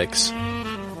Netflix.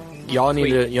 Y'all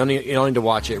need to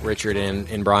watch it, Richard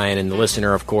and Brian, and the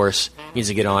listener, of course, needs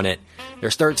to get on it.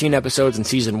 There's 13 episodes in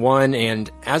season 1, and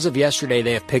as of yesterday,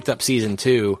 they have picked up season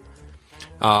 2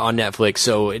 on Netflix,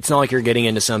 so it's not like you're getting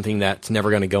into something that's never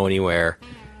going to go anywhere.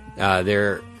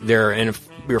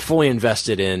 We're fully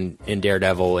invested in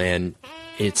Daredevil, and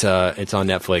it's on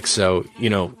Netflix. So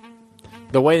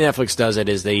the way Netflix does it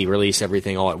is they release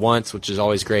everything all at once, which is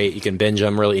always great. You can binge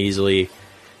them really easily,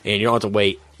 and you don't have to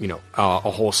wait a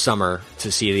whole summer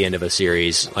to see the end of a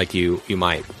series like you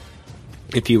might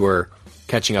if you were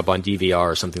catching up on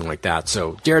DVR or something like that.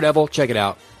 So Daredevil, check it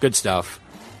out, good stuff,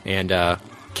 and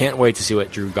can't wait to see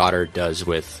what Drew Goddard does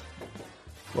with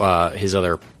his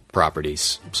other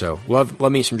properties. So love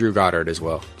me some Drew Goddard as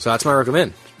well. So that's my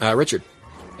recommend. Richard.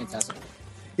 Fantastic.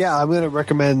 Yeah, I'm going to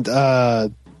recommend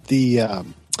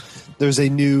there's a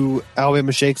new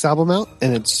Alabama Shakes album out,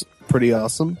 and it's pretty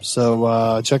awesome.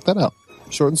 So check that out.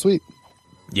 Short and sweet.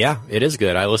 Yeah, it is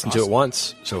good. I listened to it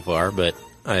once so far, but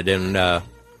I didn't. I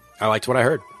liked what I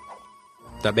heard.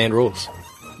 That band rules.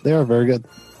 They are very good.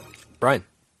 Brian.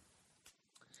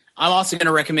 I'm also going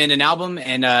to recommend an album,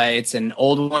 and it's an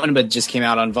old one, but just came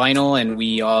out on vinyl, and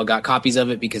we all got copies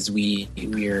of it because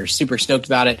we're super stoked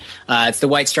about it. It's the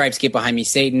White Stripes, Get Behind Me,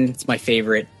 Satan. It's my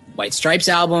favorite White Stripes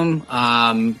album.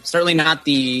 Certainly not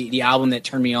the album that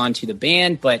turned me on to the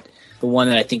band, but the one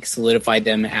that I think solidified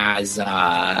them as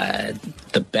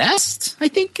the best, I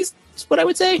think is what I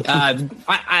would say.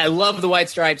 I love the White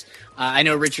Stripes. I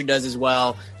know Richard does as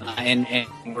well, and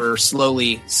we're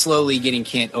slowly getting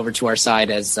Kent over to our side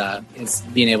as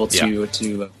being able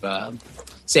to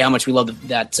say how much we love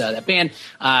that band.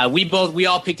 We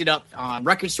all picked it up on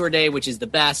Record Store Day, which is the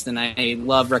best, and I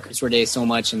love Record Store Day so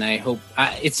much. And I hope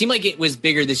it seemed like it was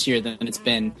bigger this year than it's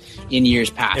been in years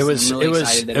past. It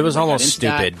was almost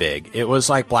stupid big. It was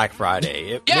like Black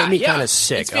Friday. It made me kind of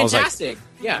sick. It's fantastic.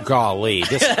 I was like, golly,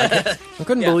 I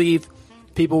couldn't believe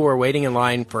people were waiting in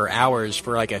line for hours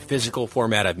for like a physical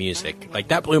format of music. Like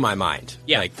that blew my mind.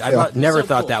 Yeah, I never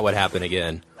thought that would happen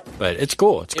again. But it's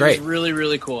cool. It's great. It was really,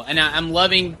 really cool, and I'm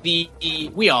loving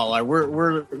we all are.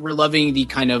 We're loving the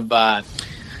kind of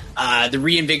the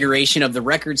reinvigoration of the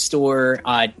record store.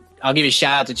 I'll give a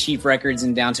shout out to Chief Records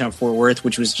in downtown Fort Worth,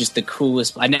 which was just the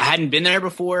coolest. I hadn't been there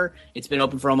before. It's been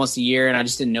open for almost a year, and I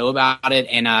just didn't know about it,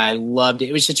 and I loved it.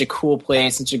 It was such a cool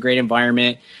place, such a great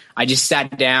environment. I just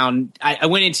sat down. I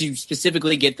went in to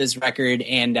specifically get this record,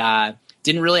 and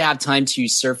didn't really have time to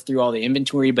surf through all the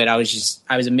inventory, but I was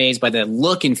amazed by the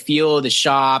look and feel of the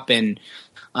shop, and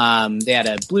they had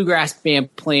a bluegrass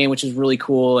band playing, which was really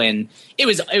cool, and it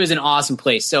was an awesome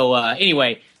place. So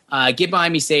anyway, Get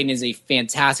Behind Me, Satan is a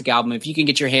fantastic album. If you can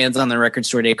get your hands on the Record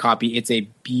Store Day copy, it's a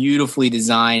beautifully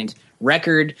designed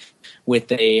record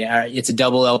with it's a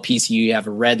double LP, so you have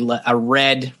a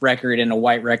red record and a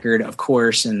white record, of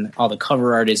course, and all the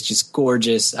cover art is just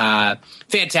gorgeous.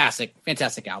 Fantastic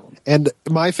album. And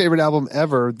my favorite album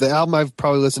ever, the album I've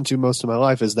probably listened to most of my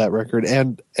life, is that record.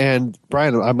 And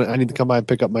Brian, I need to come by and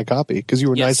pick up my copy because you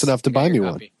were nice enough to buy me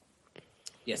one.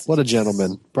 Yes. What a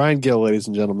gentleman. Brian Gill, ladies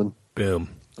and gentlemen. Boom.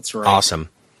 That's right. Awesome.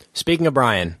 Speaking of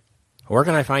Brian, where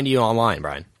can I find you online,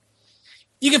 Brian?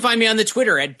 You can find me on the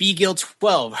Twitter at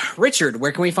bgill12. Richard,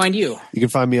 where can we find you? You can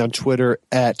find me on Twitter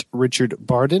at Richard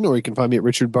Barden, or you can find me at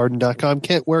richardbarden.com.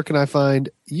 Kent, where can I find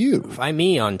you? Find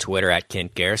me on Twitter at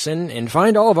Kent Garrison, and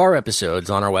find all of our episodes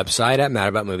on our website at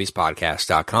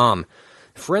madaboutmoviespodcast.com.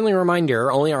 Friendly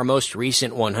reminder, only our most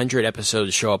recent 100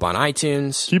 episodes show up on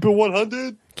iTunes. Keep it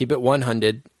 100. Keep it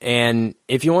 100. And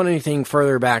if you want anything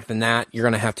further back than that, you're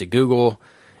going to have to Google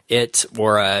it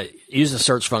or use the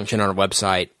search function on our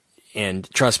website. And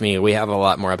trust me, we have a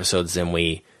lot more episodes than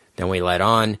we let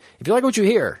on. If you like what you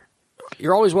hear,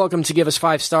 you're always welcome to give us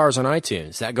 5 stars on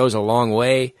iTunes. That goes a long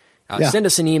way. Send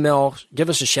us an email, give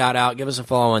us a shout out, give us a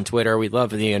follow on Twitter. We love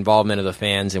the involvement of the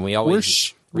fans, and we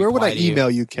always where would I email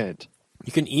you, Kent?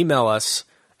 You can email us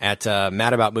at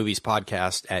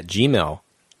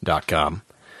madaboutmoviespodcast@gmail.com.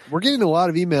 We're getting a lot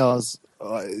of emails,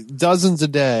 dozens a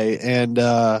day, and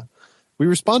we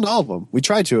respond to all of them. We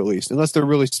try to, at least, unless they're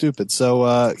really stupid.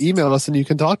 So email us and you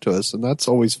can talk to us, and that's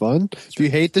always fun. If you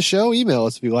hate the show, email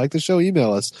us. If you like the show,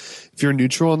 email us. If you're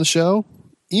neutral on the show,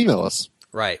 email us.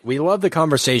 Right. We love the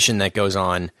conversation that goes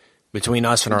on between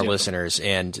us and our listeners,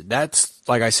 and that's,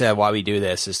 like I said, why we do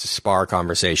this, is to spar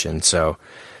conversation. So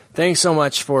thanks so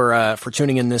much for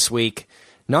tuning in this week.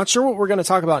 Not sure what we're going to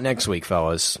talk about next week,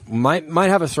 fellas. Might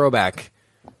have a throwback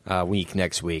week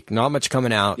next week. Not much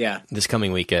coming out this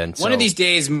coming weekend. One of these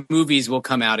days, movies will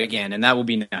come out again, and that will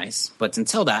be nice. But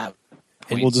until that,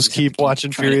 we'll just keep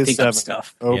watching Furious 7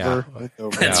 stuff over and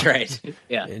over. That's right.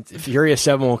 Yeah, Furious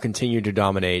 7 will continue to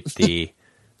dominate the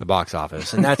box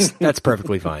office, and that's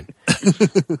perfectly fine.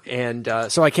 And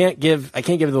so I can't give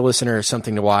the listener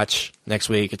something to watch next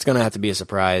week. It's going to have to be a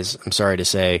surprise. I'm sorry to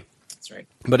say. That's right.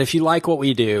 But if you like what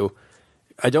we do,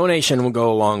 a donation will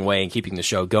go a long way in keeping the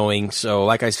show going. So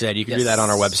like I said, you can do that on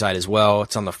our website as well.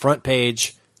 It's on the front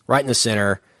page, right in the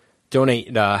center.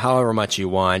 Donate however much you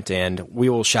want, and we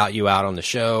will shout you out on the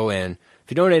show. And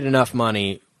if you donate enough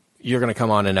money, you're going to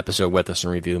come on an episode with us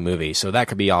and review a movie. So that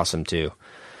could be awesome too.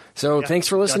 So thanks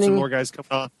for listening. Got some more guys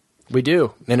coming on. We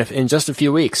do, in just a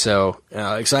few weeks. So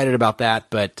excited about that.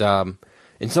 But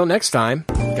until next time,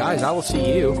 guys, I will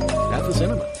see you at the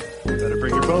cinema. Better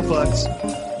bring your Bowflex.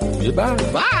 Goodbye.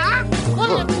 Bye.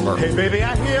 Hey, baby,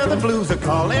 I hear the blues are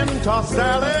calling. Tossed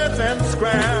salads and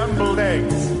scrambled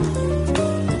eggs.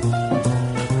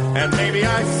 And maybe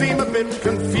I seem a bit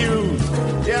confused.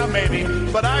 Yeah, maybe,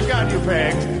 but I got you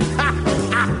pegged.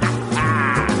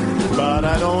 But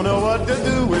I don't know what to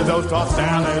do with those tossed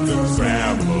salads and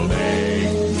scrambled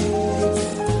eggs.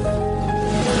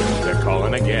 They're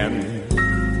calling again.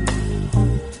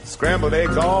 Scrambled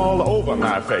eggs all over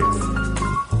my face.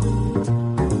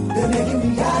 They're making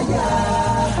me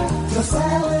yah-yah. Your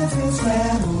salads and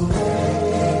scrambled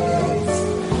eggs.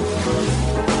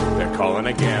 They're calling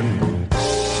again.